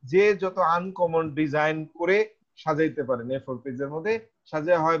 যে যত আনকমন ডিজাইন করে সাজাইতে পারেন A4 পেজের মধ্যে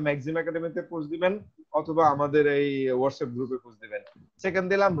সাজিয়ে, হয় ম্যাক্সিম একাডেমিতে পোস্ট দিবেন অথবা আমাদের এই হোয়াটসঅ্যাপ গ্রুপে পোস্ট দিবেন। সেকেন্ড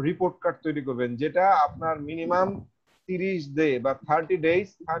দিলাম রিপোর্ট কার্ড তৈরি করবেন, যেটা আপনার মিনিমাম 30 ডে বা 30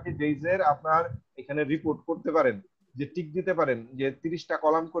 ডেজ এর আপনার এখানে রিপোর্ট করতে পারেন, যে টিক দিতে পারেন, যে 30টা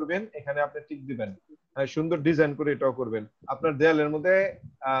কলাম করবেন, এখানে আপনি টিক দিবেন, সুন্দর ডিজাইন করে এটাও করবেন। আপনার দেয়ালের মধ্যে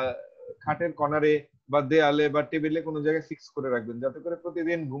খাটের কর্নারে বা দেয়ালে বা টেবিলে কোনো জায়গায় ফিক্স করে রাখবেন, যাতে করে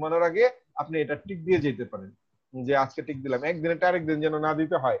প্রতিদিন ঘুমানোর আগে আপনি এটা টিক দিয়ে যেতে পারেন, যে আজকে টিক দিলাম। একদিনেরটা আরেকদিন যেন না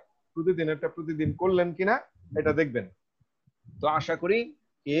দিতে হয়, প্রতিদিনেরটা প্রতিদিন করলেন কিনা এটা দেখবেন। তো আশা করি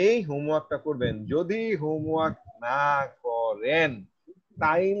এই হোমওয়ার্কটা করবেন। যদি হোমওয়ার্ক না করেন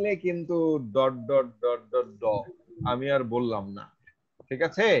তাইলে কিন্তু ডট ডট ডট ডট ড আমি আর বললাম না, ঠিক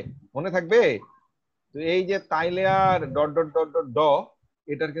আছে? মনে থাকবে? তো এই যে তাইলে R dot dot dot dot ড,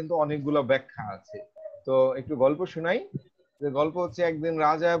 এটার কিন্তু অনেকগুলো ব্যাখ্যা আছে। তো একটু গল্প শোনাই। যে গল্প হচ্ছে, একদিন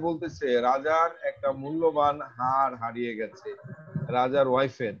রাজা বলতেছে রাজার একটা মূল্যবান হার হারিয়ে গেছে, রাজার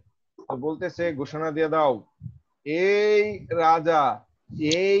ওয়াইফের। তো বলতেছে ঘোষণা দিয়ে দাও, এই রাজা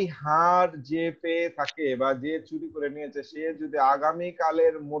এই হার যে পেয়ে থাকে বা যে চুরি করে নিয়েছে, সে যদি আগামী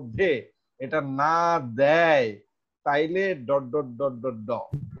কালের মধ্যে এটা না দেয় তাইলে ডট ডট ডট ডট ড।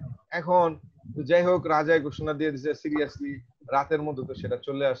 এখন যাই হোক, রাজায় ঘোষণা দিয়ে দিচ্ছে সিরিয়াসলি, রাতের মধ্যে তো সেটা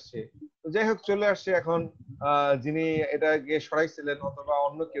চলে আসছে। তো যাই হোক চলে আসছে, এখন যিনি এটাকে সরাইছিলেন অথবা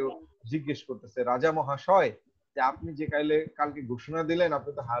অন্য কেউ জিজ্ঞেস করতেছে, রাজা মহাশয়, যে আপনি যে কালকে ঘোষণা দিলেন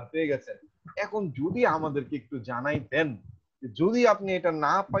আপনি তো হার পেয়ে গেছেন, এখন যদি আমাদেরকে একটু জানাইতেন, যদি আপনি এটা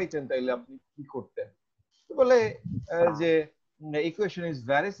না পাইতেন তাইলে আপনি কি করতেন? তো বলে যে equation is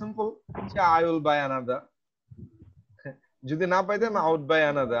very simple, I will buy another. যদি না পাইতাম আউট বাই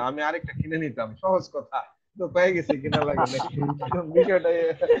অ্যানাদার, আমি আরেকটা কিনে নিতাম, সহজ কথা। তো পেয়ে গেছি, কিনা লাগে না।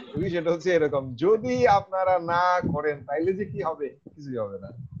 বিষয়টা হচ্ছে এরকম, যদি আপনারা না করেন তাইলে যে কি হবে, কিছুই হবে না।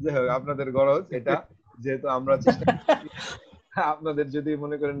 যাই হোক, আপনাদের গরজ এটা, যেহেতু আমরা চেষ্টা আপনাদের যদি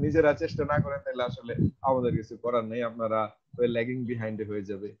মনে করেন নিজেরা চেষ্টা না করেন তাহলে আসলে আমাদের কিছু করার নেই, আপনারা ওই ল্যাগিং বিহাইন্ডে হয়ে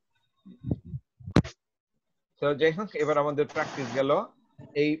যাবে। তো যাই হোক, এবার আমাদের প্র্যাকটিস গেল।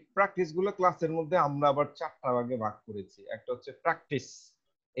 এই প্র্যাকটিস গুলো ক্লাসের মধ্যে আমরা আবার 4টা ভাগে ভাগ করেছি। একটা হচ্ছে প্র্যাকটিস,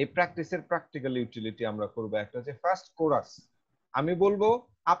 এই প্র্যাকটিসের প্র্যাকটিক্যাল ইউটিলিটি আমরা করব। একটা হচ্ছে ফার্স্ট কোরাস, আমি বলবো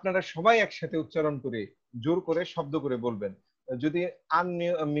আপনারা সবাই একসাথে উচ্চারণ করে জোর করে শব্দ করে বলবেন, যদি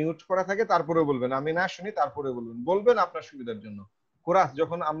আনমিউট করা থাকে তারপরে বলবেন, আমি না শুনি তারপরে বলবেন, বলবেন আপনার সুবিধার জন্য। কোরাস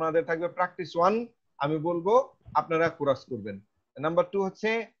যখন আমাদের থাকবে প্র্যাকটিস 1, আমি বলবো আপনারা কোরাস করবেন। নাম্বার 2 হচ্ছে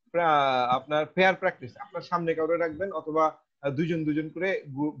আপনার পেয়ার প্র্যাকটিস, আপনার সামনে কাউরে রাখবেন অথবা দুজন দুজন করে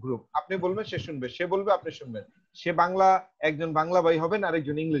গ্রুপ, আপনি বলবেন সে শুনবে, সে বলবে আপনি শুনবেন। সে বাংলা, একজন বাংলা ভাই হবেন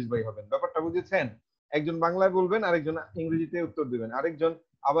আরেকজন ইংলিশ ভাই হবেন, ব্যাপারটা বুঝেছেন? একজন বাংলায় বলবেন আরেকজন ইংরেজিতে উত্তর দিবেন, আরেকজন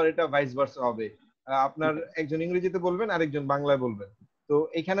আবার এটা ভাইস ভার্সা হবে, আপনার একজন ইংরেজিতে বলবেন আরেকজন বাংলায় বলবেন। তো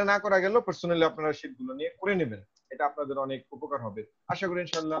এখানে না করা গেল, পার্সোনালি আপনারা শীটগুলো নিয়ে করে নেবেন, এটা আপনাদের অনেক উপকার হবে আশা করি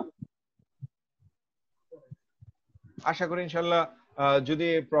ইনশাল্লাহ। যদি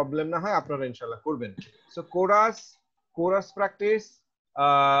প্রবলেম না হয় আপনারা ইনশাল্লাহ করবেন। So chorus practice,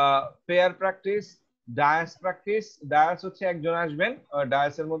 pair practice, Dias practice. Dias হচ্ছে একজন আসবেন,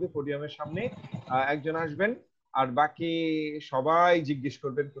 ডায়াসের মধ্যে পোডিয়ামের সামনে একজন আসবেন, আর বাকি সবাই জিজ্ঞেস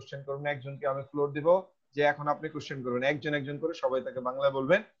করবেন, কোশ্চেন করবেন, একজনকে আমি ফ্লোর দিব, যে এখন আপনি কোশ্চেন করবেন, একজন একজন করে সবাই তাকে বাংলায়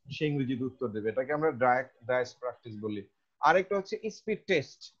বলবেন, সে ইংরেজিতে উত্তর দেবে। এটাকে আমরা ডায়াস প্র্যাকটিস বলি। আরেকটা হচ্ছে স্পিড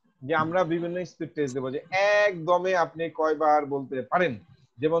টেস্ট, যে আমরা বিভিন্ন স্পিড টেস্ট দেবো, যে একদমে আপনি কয়বার বলতে পারেন।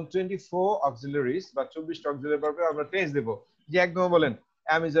 যেমন 24 অক্সিলারিজ বা 24টা অক্সিলারি ভার্বে আমরা টেস্ট দেব, যে একদম বলেন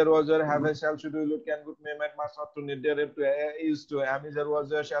am is was have a shall should will can good may might must ought to need there to used to am is was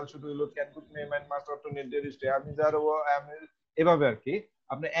shall should will can good may might must ought to need there is to am is এভাবে আর কি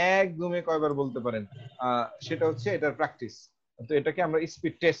আপনি একদমে কয়বার বলতে পারেন, সেটা হচ্ছে এটার practice. তো এটাকে আমরা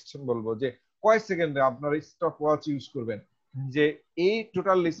স্পিড টেস্ট বলবো, যে কয় সেকেন্ডে আপনার স্টপ ওয়াচ ইউজ করবেন, যে এই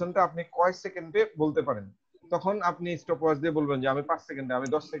টোটাল লিসনটা আপনি কয় সেকেন্ডে বলতে পারেন। তখন আপনি স্টপ ওয়াচ দিয়ে বলবেন যে আমি 5 সেকেন্ডে, আমি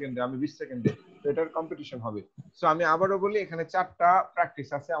 10 সেকেন্ডে, আমি 20 সেকেন্ডে। তো এটার কম্পিটিশন হবে। সো আমি আবারও বলি, এখানে 4টা প্র্যাকটিস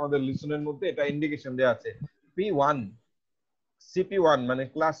আছে আমাদের লিসনের মধ্যে, এটা ইন্ডিকেশন দেয়া আছে। P1 CP1 মানে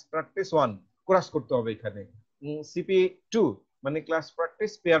ক্লাস প্র্যাকটিস 1 কোরাস করতে হবে এখানে, CP2 মানে ক্লাস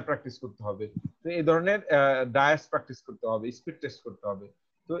প্র্যাকটিস পেয়ার প্র্যাকটিস করতে হবে। তো এই ধরনের ডায়াস প্র্যাকটিস করতে হবে, স্পিড টেস্ট করতে হবে।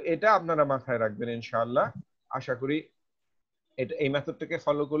 তো এটা আপনারা মাথায় রাখবেন ইনশাআল্লাহ। আশা করি এটা এই মেথডটাকে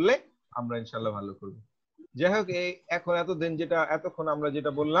ফলো করলে আমরা ইনশাআল্লাহ ভালো করব। যাই হোক, এই এখন এতক্ষণ আমরা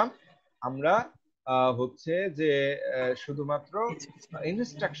যেটা বললাম, আমরা হচ্ছে যে শুধুমাত্র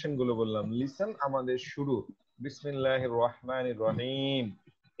ইনস্ট্রাকশন গুলো বললাম। লিসন আমাদের শুরু, বিসমিল্লাহির রহমানির রহিম,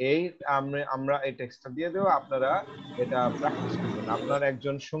 এই আমরা এই টেক্সটটা দিয়ে দেব, আপনারা এটা প্র্যাকটিস করবেন। আপনারা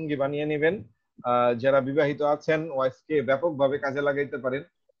একজন সঙ্গী বানিয়ে নেবেন। যারা বিবাহিত আছেন, ওয়াইফকে ব্যাপকভাবে কাজে লাগাইতে পারেন।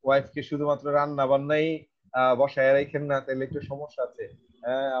 ওয়াইফকে শুধুমাত্র রান্না বান্নাই বসায় রাখেন না, তাহলে একটু সমস্যা আছে।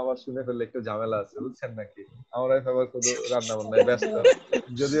 হ্যাঁ, আবার শুনে ফেললে একটু ঝামেলা আছে, বুঝছেন নাকি? আমার ওয়াইফ আবার শুধু রান্না বান্নায় ব্যস্ত,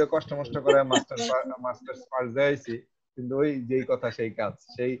 যদিও কষ্ট মষ্ট করে মাস্টার্স পাস দিয়েছি, কিন্তু ওই যেই কথা সেই কাজ,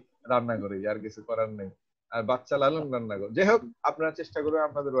 সেই রান্না করি, আর কিছু করার নেই। আর বাচ্চা লালন রান্না করে। যাই হোক, আপনারা চেষ্টা করবেন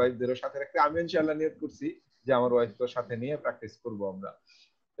আপনাদের ওয়াইফদেরও সাথে রাখতে। আমি ইনশাআল্লাহ নিয়ত করছি যে আমার ওয়াইফকেও সাথে নিয়ে প্র্যাকটিস করব আমরা।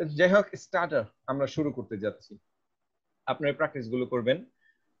 যাই হোক, স্টার্টার আমরা শুরু করতে যাচ্ছি। আপনারা প্র্যাকটিস গুলো করবেন।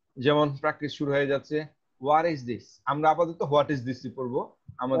 যেমন প্র্যাকটিস শুরু হয়ে যাচ্ছে, হোয়াট ইজ দিস। আমরা আপাতত হোয়াট ইজ দিস পড়বো।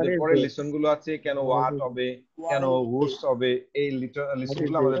 আমাদের পরে লিসন গুলো আছে, কেন হোয়াট হবে, কেন ওয়ার্ডস হবে, এই লিসন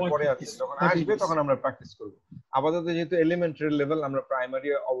গুলো আমাদের পরে আছে, যখন আসবে তখন আমরা প্র্যাকটিস করব। আপাতত যেহেতু এলিমেন্টারি লেভেল, আমরা প্রাইমারি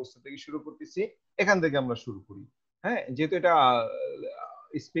অবস্থা থেকে শুরু করতেছি, এখান থেকে আমরা শুরু করি। হ্যাঁ, যেহেতু এটা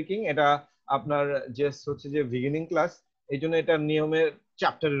স্পিকিং, এটা আপনার জাস্ট হচ্ছে যে বিগিনিং ক্লাস, এই জন্য এটা নিয়মের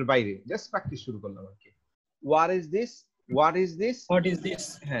চ্যাপ্টারের বাইরে, জাস্ট প্র্যাকটিস শুরু করলাম আর কি। What is this, what is this, what is this,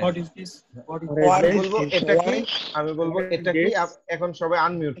 what is this, আমি বলবো এটা কি, আমি বলবো এটা কি। এখন সবাই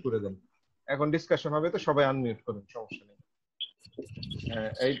আনমিউট করে দেন, এখন ডিসকাশন হবে, তো সবাই আনমিউট করুন, সমস্যা নেই। হ্যাঁ,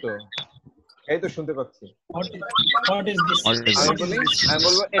 এই তো শুনতে পাচ্ছি। what is this, আমি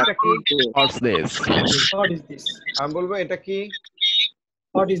বলবো এটা কি, What's this? what is this, আমি বলবো এটা কি,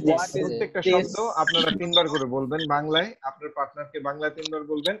 what is this, প্রত্যেকটা শব্দ আপনারা 3বার করে বলবেন বাংলায়। আপনার পার্টনারকে বাংলায় 3বার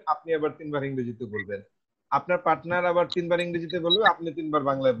বলবেন, আপনি আবার 3বার ইংরেজিতে বলবেন। আপনার পার্টনার আবার 3বার ইংরেজিতে বলবে, আপনি 3বার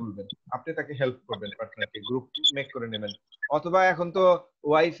বাংলায় বলবেন। আপনি তাকে হেল্প করবেন, পার্টনারকে গ্রুপ মেক করে নেবেন। অথবা এখন তো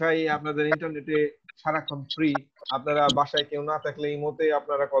ওয়াইফাই, আপনাদের ইন্টারনেটে সারাক্ষণ ফ্রি, আপনারা বাসায় কেউ না থাকলে ইমোতে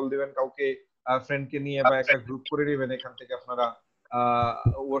আপনারা কল দিবেন কাউকে, ফ্রেন্ডকে নিয়ে, বা একটা গ্রুপ করে নেবেন। এখান থেকে আপনারা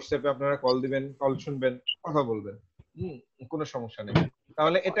হোয়াটসঅ্যাপে আপনারা কল দিবেন, কল শুনবেন, কথা বলবেন, কোনো সমস্যা নেই।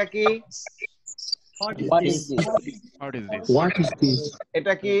 তাহলে এটা কি, what is this, What is this? What is this?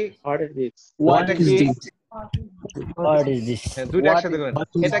 এটা কি, What is this? What is this? What is this? দুইটা একসাথে করেন।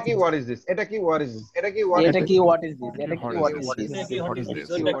 এটা কি, what is this? এটা কি, what is this? এটা কি, what is এটা this? কি what is this? এটা কি what is this? What is this?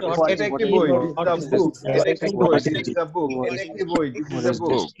 এটা একটি বই, এটা book, এটা একটি বই, এটা book, এটা একটি বই, this is a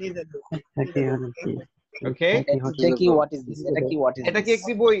book. Okay? এটা কি what is this? এটা কি what is এটা this? কি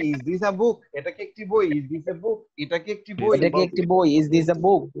একটি বই, is this a book? এটা কি একটি বই, is this a book? এটা কি একটি বই? এটা কি একটি বই? Is this a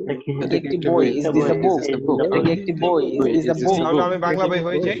book? এটা কি একটি বই? Is this a book? এটা কি একটি বই? Is this a book? তাহলে আমি বাংলা বই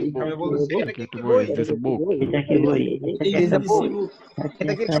হয়ে যাই, আমি বলছি এটা কি একটি বই? Is this a book? Is this a book?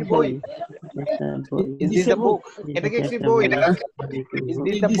 এটা কি একটি বই? Is this a book? এটা কি একটি বই? Is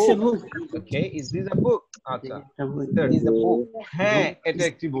this a book? Okay, is this a book? আচ্ছা, Is this a book? হ্যাঁ, এটা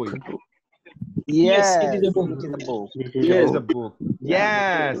একটি বই। Yes, it is a book. It is a book. It is a book.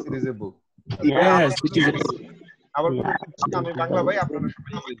 Yes, it is a book. Yes, it is a book. আবার আমি বাংলা ভাই, আপনারা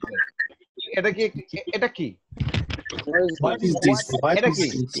সবাই বলছেন এটা কি, এটা কি, What is this? What এটা is কি,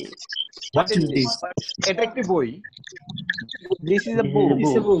 this? What is this? এটা একটি বই, This is a book.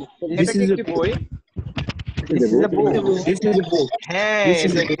 this is a book, এটা কি একটি বই, This is a book. This is a book. হ্যাঁ, This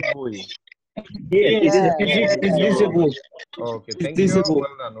is এটা a একটি বই। Yes, is this a book? Okay, thank This you, is a book.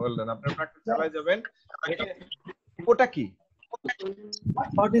 Well done. আপনারা practice চালিয়ে যাবেন। ওটা কি,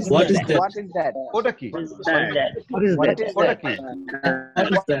 what is What that, is that? What is that? ওটা কি, What is What that? is ওটা that? কি,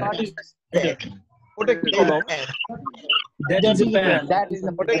 What is that? ওটা কি কলম, That is a pen. That is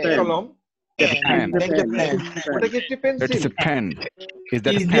a ওটা কি pen. কলম, pen. ওটা কি একটি That pencil? is a pen. Is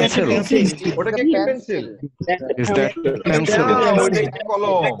that a Is there a pencil? pencil? ওটা কি একটি পেন্সিল? Is that a না, pencil? ওটা একটি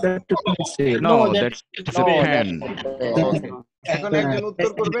কলম। No, that that is a No, pen. ওকে, এখন একজন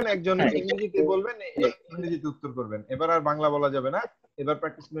উত্তর করবেন, একজন ইংরেজিতে বলবেন, ইংরেজিতে উত্তর করবেন। এবার আর বাংলা বলা যাবে না, এবার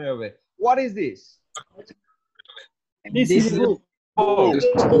প্র্যাকটিস করে হবে। What is this? This is book. Oh,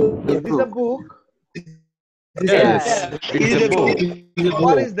 Is this a book? yes, it is a book.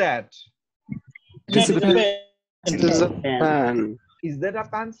 What is that? This is a pen. This is a pen. Is that a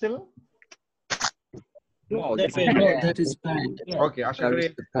pencil? No, That is pen. ওকে, আশা করি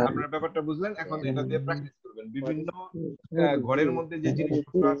আপনারা ব্যাপারটা বুঝলেন। এখন এটা দিয়ে practice করবেন। বিভিন্ন ঘরের মধ্যে যে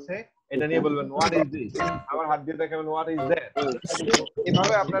জিনিসপত্র আছে এটা নিয়ে বলবেন what is this, আবার হাত দিয়ে দেখাবেন what is that।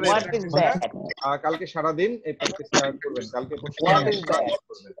 এভাবে আপনারা What is that? কালকে সারা দিন এই প্র্যাকটিসটা করবেন। কালকে What is that?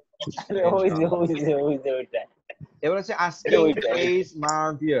 করবেন। এবার হচ্ছে asking days,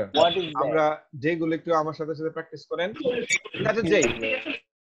 month, year। What is that? আমরা যেগুলো একটু আমার সাথে সাথে প্র্যাকটিস করেন। Saturday।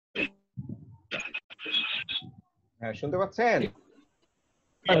 হ্যাঁ, শুনতে পাচ্ছেন?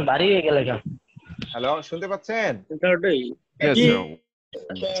 বাড়ি হয়ে গেল কেন? হ্যালো, শুনতে পাচ্ছেন? Yes, sir.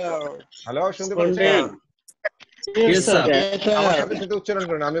 হ্যালো, শুনতে পাচ্ছেন? Yes, sir. আমার সাথে সাথে উচ্চারণ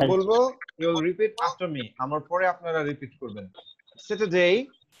করেন। আমি বলবো, you will repeat after me। আমার পরে আপনারা রিপিট করবেন। Saturday,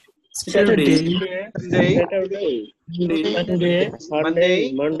 Saturday. Sunday,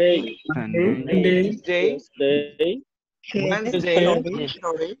 Monday, Monday, Tuesday, Wednesday,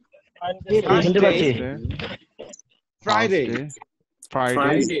 Thursday, Friday।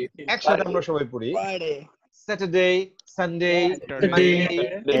 Friday, একসাথে আমরা সবাই পড়ি। Saturday, Sunday, Saturday,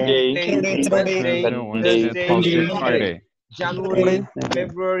 Monday, Wednesday, Wednesday, Thursday, Friday, January,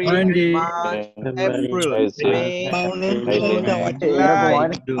 February, Monday, March, April, May, July,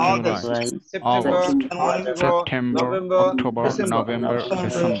 August, September, September, October, November,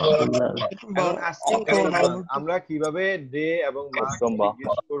 December. এখন asking question, আমরা কিভাবে day এবং মাস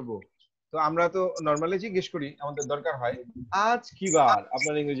জিজ্ঞেস করব? তো আমরা তো নরমালি জিজ্ঞেস করি, আমাদের দরকার হয় আজ কি বার,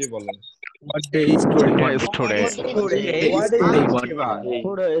 আপনারা ইংরেজি বলেন। What day is today? What is today? আজ কি বার?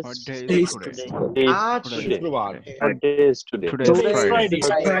 What day is today? আজ শুক্রবার। Today is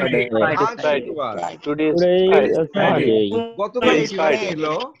Friday. আজ শুক্রবার। Friday. গতকাল কি বার ছিল?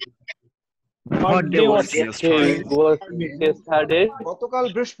 what day was Yesterday গতকাল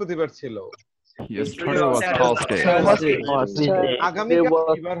বৃহস্পতিবার ছিল। was Thursday.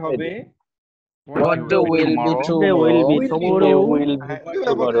 আগামীকাল কি বার হবে? What day will be Tomorrow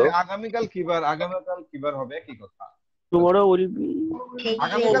tomorrow? আগামীকাল কি বার? আগামীকাল কি বার হবে একই কথা। Tomorrow will be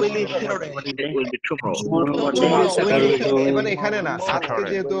আগামীকাল কি বার হবে? এবার এখানে না, আজকে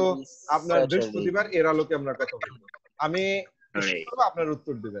যেহেতু আপনার বৃহস্পতিবার, এর আলোকে আমরা কথা বলবো। আমি আপনার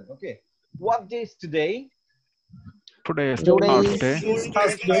উত্তর দিবেন। ওকে, what day is today? Today is Today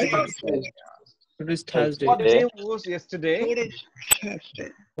Thursday. Today is Thursday. What day was yesterday?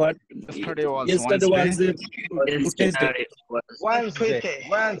 What? Yesterday was Yesterday was Wednesday.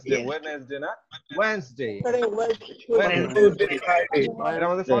 Wednesday. Wednesday না, Wednesday। এটা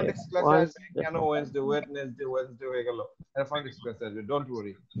আমাদের ফনেটিক্স ক্লাসে আছে। কেন Wednesday, Wednesday হয়ে গেল? এটা ফনেটিক্স ক্লাসে আছে, don't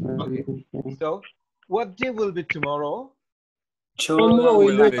worry. Okay, so what day will be tomorrow? tomorrow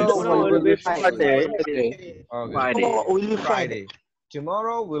will be Friday. Okay. Friday.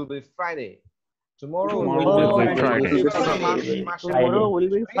 Tomorrow will be Friday. Tomorrow will be Friday. Tomorrow will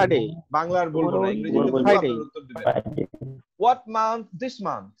be Friday. বাংলার বলবো না, ইংরেজিতে বলবো, Friday. আপনারা উত্তর দিবেন। What month? This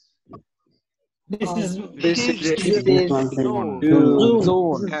month. this is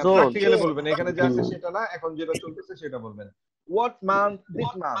Zone. Practically বলবেন, এখানে যা আছে সেটা না, এখন যেটা চলতেছে সেটা বলবেন। What month?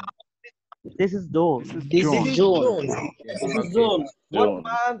 This month. This is June. This is June. zone. What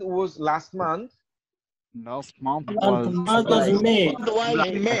month was last month? Last month Month was May.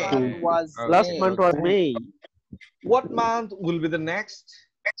 Last month was May. What month will be the next?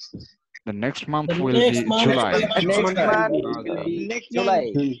 the next month The will next be month- July. Next month will be July.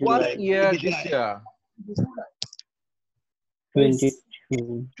 What year this year?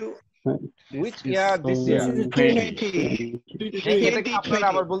 Which year this year? এটাকে আপনারা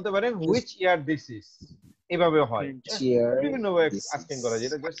আবার বলতে পারেন which year this is, এভাবে হয়। বিভিন্ন ভাবে asking করা যায়,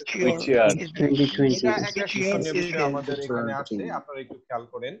 এটা জাস্ট which year 2020 এটা একটা শিক্ষণীয় বিষয় আমাদের এখানে আছে, আপনারা একটু খেয়াল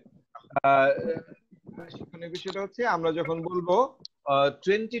করেন। শিক্ষণীয় বিষয়টা হচ্ছে আমরা যখন বলবো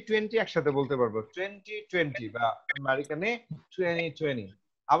 2020 একসাথে বলতে পারবো 2020, বা আমেরিকানে 2020।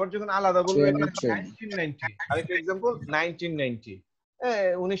 আবার যখন আলাদা বলবো 1990, আরেকটা एग्जांपल 1990,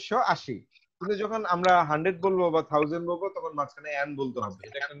 1980। কিন্তু যখন আমরা 100 বলবো বা 1000 বলবো তখন মাঝখানে এন বলতে হবে,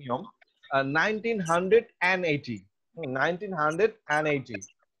 এটা একটা নিয়ম। 1980, 1980।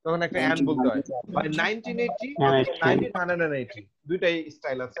 তখন একটা and বলতে হয়। হয় 1980 অথবা 1980 দুইটাই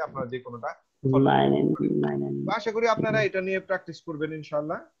স্টাইল আছে, আপনারা যে কোনোটা follow করতে পারেন। তো আশা করি আপনারা এটা নিয়ে প্র্যাকটিস করবেন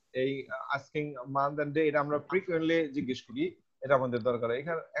ইনশাআল্লাহ। এই আস্কিং মান্থ এন্ড ডে এটা আমরা ফ্রিকোয়েন্টলি জিজ্ঞেস করি, এটা আমাদের দরকার।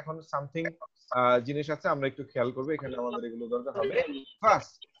 এখানে এখন সামথিং জিনিস আছে আমরা একটু খেয়াল করব, এখানে আমাদের এগুলো দরকার হবে।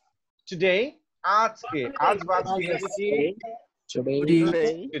 ফার্স্ট টুডে, আজকে, আজ বা আজকে ইংরেজি কি?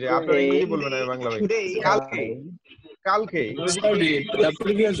 Today. আপনারা ইংরেজি বলবেন, আমি বাংলা বলি। কালকে, কালকে ইংরেজি কি? The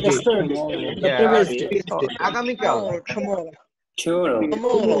previous day. The previous day. আগামীকাল, Tomorrow.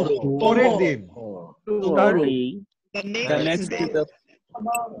 পরের দিন, The next day.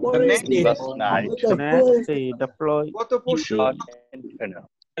 the next day, গত পরশু,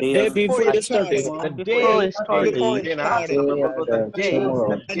 The day before yesterday. the day, day না, আমরা বলবো the day,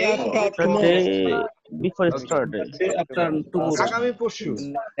 the day before Okay. yesterday. Day after tomorrow. আগামী পরশু,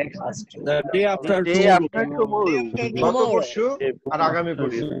 The day after Day tomorrow. after tomorrow. গত পরশু আর আগামী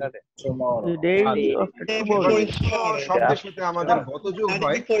পরশু। The day after tomorrow. শব্দের সাথে আমাদের গত যোগ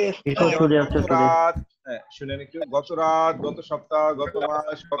হয়। গত রাত, শুনেন একটু, গত রাত, গত সপ্তাহ, গত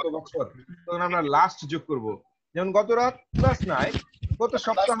মাস, গত বছর, তখন আমরা লাস্ট যোগ করব। যেমন গত রাত প্লাস নাইট, গত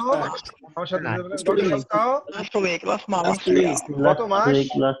সপ্তাহ, আমার সাথে গত সপ্তাহ, গত মাস,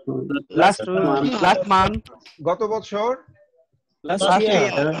 Last month. গত বছর। Last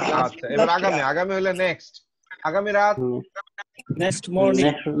year. আচ্ছা, এবার আগামী, আগামী হলে নেক্সট, আগামী রাত, Next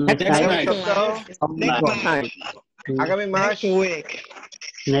morning. Next আগামী night. সপ্তাহ, আগামী মাস,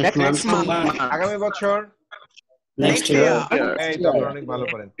 Next month. আগামী বছর। Next year. এই তো আপনারা অনেক ভালো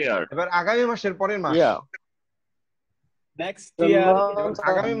করেন। এবার আগামী মাসের পরের মাস, Yeah. Next year.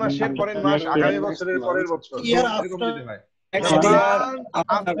 আগামী মাসের পরের মাস, আগামী বছরের পরের বছর, এরকম যদি হয়। Next year.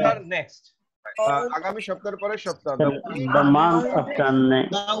 আফটার নেক্সট, আগামী সপ্তাহের পরের সপ্তাহ, The month after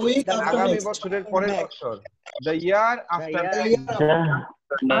next. The week after আগামী next. বছরের পরের বছর, the year after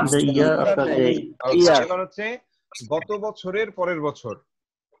The year after day. এবার হচ্ছে গত বছরের পরের বছর,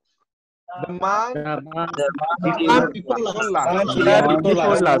 the month before last,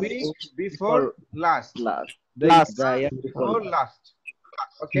 week before last, the year before last.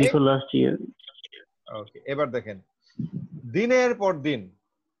 Okay, Before last year. okay, এবার দেখেন, দিনের পর দিন,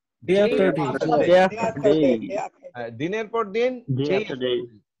 Day after day. Day after day. দিনের পর দিন, Day after day.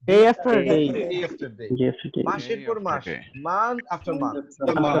 Day after day. day after day, Day after day. মাসের পর মাস, month after month,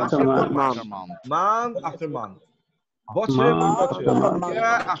 After month. month after month, বছরের পর বছর,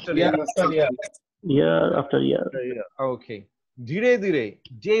 year after year. Year after year. Okay, ধীরে ধীরে,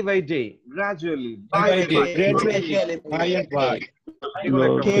 day by day, gradually, By day. Gradually. By and by. এগুলো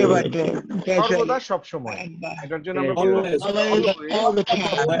একটা Day by সর্বদা সব সময়, এটার জন্য আমরা Always. all the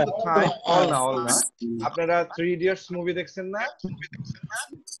time, all না। আপনারা 3 Idiots মুভি দেখছেন না?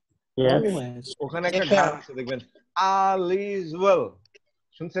 Yes. Always. ওখানে একটা গান আছে, দেখবেন, all is well,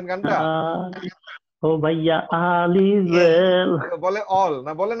 শুনছেন গানটা? Oh bhaiya, all is well. বলে all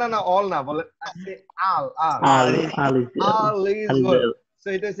না, বলে না, all না, বলে আছে all All is well. all is All is well, well. so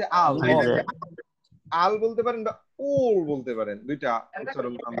এটা হচ্ছে all, all বলতে পারেন বা all বলতে পারেন, দুইটা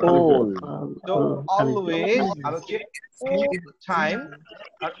উচ্চারণ আমরা So always, আর হচ্ছে all the time,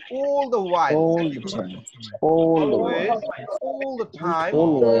 R all the while, Always, always, all the time,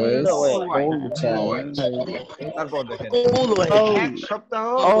 always, all the while. all the time, তারপর দেখেন, এক সপ্তাহ,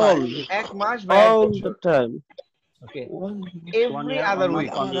 all, এক মাস বা এক all বছর। the time. Okay, every other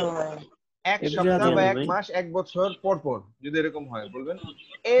week, এক Every সপ্তাহ other বা এক week. মাস, এক বছর পর পর যদি এরকম হয়, বলবেন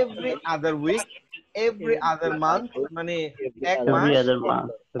every other week, every other month, মানে এক মাস, Every other month,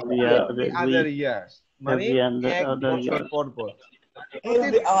 every every other other week, year, মানে every এক other বছর year. পর পর,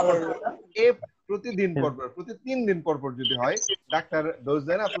 প্রতিদিন পর পর, প্রতি 3 দিন পর পর যদি হয়, ডাক্তার ডোজ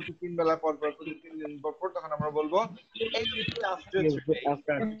দেয় না, প্রতি 3 বেলা পর পর, প্রতি 3 দিন পর পর, তখন আমরা বলবো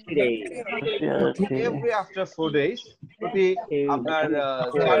every after 4 days, প্রতি আপনার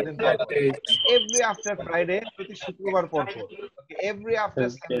 4 দিন পর পর, every after Friday, প্রতি শুক্রবার পর পর, every after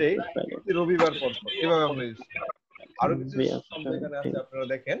Sunday, প্রতি রবিবার পর পর, এভাবে আমরা ইউজ করি। আরো কিছু শব্দ এখানে আছে, আপনারা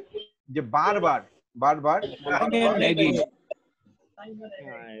দেখেন যে বারবার, বারবার,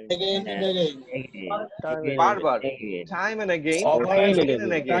 Again and again. বারবার, time and again, Over and again.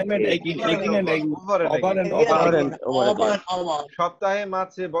 Time and again. Again and again. over and Over again, and over. Over and over. সপ্তাহে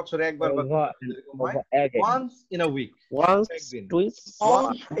মাঝে বছরে একবার বা এরকম হয়, once in a week, Once, একদিন, twice, সপ্তাহে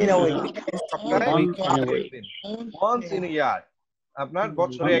once in a week. একদিন, once in a year, আপনার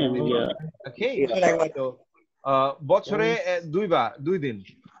বছরে Once in a একদিন, year. okay, তো বছরে দুই দিন,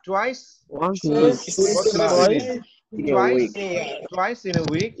 twice, Once, বছরে দুই দিন, twice, twice in a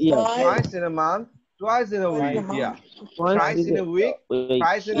week, yeah, twice in a month, twice in a week, yeah, twice twice in a week,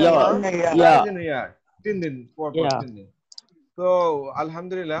 twice in a yeah, month, yeah, twice in a year, 3 দিন পর পর, Yeah. 3 দিন। So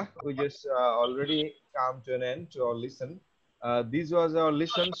Alhamdulillah, we just already come to an end to our lesson. This was our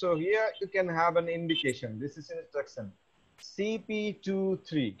lesson. So here you can have an indication. This is instruction.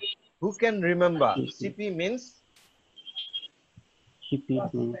 CP23. Who can remember? CP means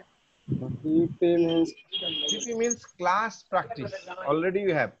CP means class practice. Already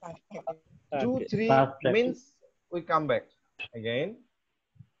you have. 2-3 means we come back again.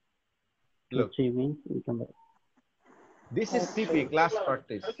 Look. 2-3 means we come back. This is CP, class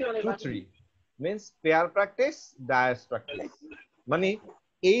practice. 2-3 means pair practice, dias practice. মানে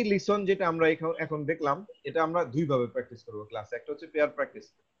এই listen যেটা আমরা এখন দেখলাম, এটা আমরা দুই ভাবে প্র্যাকটিস করব ক্লাসে। একটা হচ্ছে পেয়ার প্র্যাকটিস,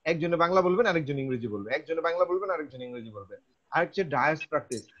 একজনে বাংলা বলবেন আরেকজন ইংরেজি বলবে, একজনে বাংলা বলবেন আরেকজন ইংরেজি বলবে। আর হচ্ছে ডায়াস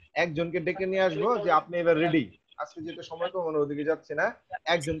প্র্যাকটিস, একজনকে ডেকে নিয়ে আসবো যে আপনি এবার রেডি, আজকে যেটা সময় কম ওদিকে যাচ্ছে না,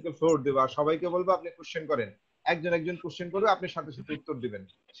 একজনকে ফ্লোর দেবো আর সবাইকে বলবো আপনি কোশ্চেন করেন, একজন কোশ্চেন করবে, আপনি সাথে সাথে উত্তর দিবেন।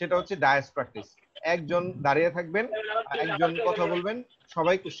 সেটা হচ্ছে ডায়াস প্র্যাকটিস। একজন দাঁড়িয়ে থাকবেন, একজন কথা বলবেন,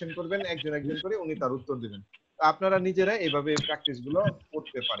 সবাই কোশ্চেন করবেন, একজন করে উনি তার উত্তর দিবেন। আপনারা নিজেরা এইভাবে প্র্যাকটিস গুলো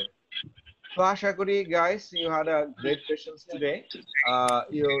করতে পারেন। তো আশা করি guys you had a great sessions today.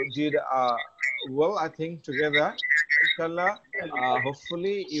 You did well, I think, together. Inshallah,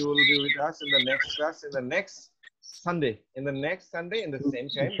 hopefully you will be with us in the next class, in the next Sunday, in the same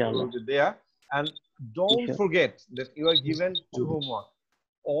time you will be there. And don't forget that you are given 2 homework.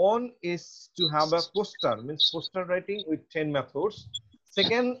 One is to have a poster, means poster writing with 10 methods.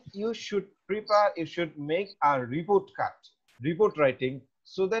 Second, you should make a report card, report writing,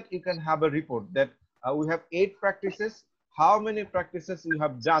 so that you can have a report that we have 8 practices, how many practices you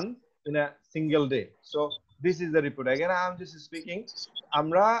have done in a single day. So this is the report. Again, I am just speaking.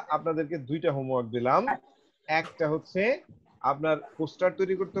 আমরা আপনাদেরকে 2টা homework দিলাম। একটা হচ্ছে আপনার poster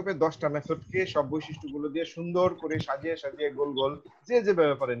তৈরি করতে হবে 10টা মেথডকে সব বৈশিষ্ট্যগুলো দিয়ে সুন্দর করে সাজিয়ে গোল গোল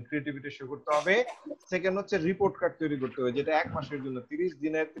যেভাবে পারেন ক্রিয়েটিভিটি শো করতে হবে। সেকেন্ড হচ্ছে রিপোর্ট কার্ড তৈরি করতে হবে, যেটা 1 মাসের জন্য 30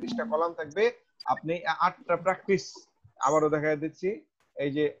 দিনের 30টা কলাম থাকবে। আপনি 8টা প্র্যাকটিস, আবারও দেখাই দিচ্ছি,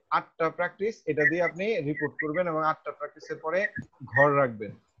 এই যে 8টা প্র্যাকটিস, এটা দিয়ে আপনি রিপোর্ট করবেন এবং 8টা প্র্যাকটিসের পরে ঘর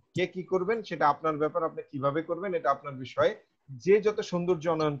রাখবেন। কে কি করবেন সেটা আপনার ব্যাপার, আপনি কিভাবে করবেন এটা আপনার বিষয়। যে যত সৌন্দর্য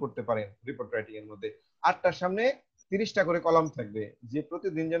উন্নয়ন করতে পারেন রিপোর্ট রাইটিং এর মধ্যে। 8টার সামনে 30টা করে কলাম থাকবে, যে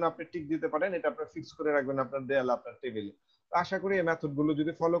প্রতিদিন যেন আপনি টিক দিতে পারেন, এটা আপনি ফিক্স করে রাখবেন আপনার দেয়ালে, আপনার টেবিলে। আশা করি এই মেথড গুলো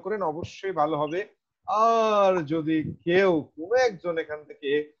যদি ফলো করেন অবশ্যই ভালো হবে। আর যদি কেউ কোনো একজন এখান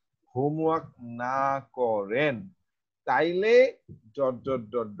থেকে হোমওয়ার্ক না করেন তাইলে ...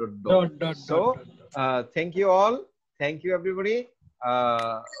 So thank you all, thank you everybody.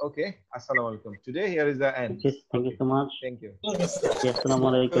 Okay, assalamu alaikum. Today here is the end. Okay, thank you so much. Thank you. Assalamu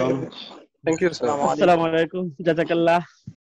alaikum. Thank you, sir. Assalamu alaikum. Jazakallah.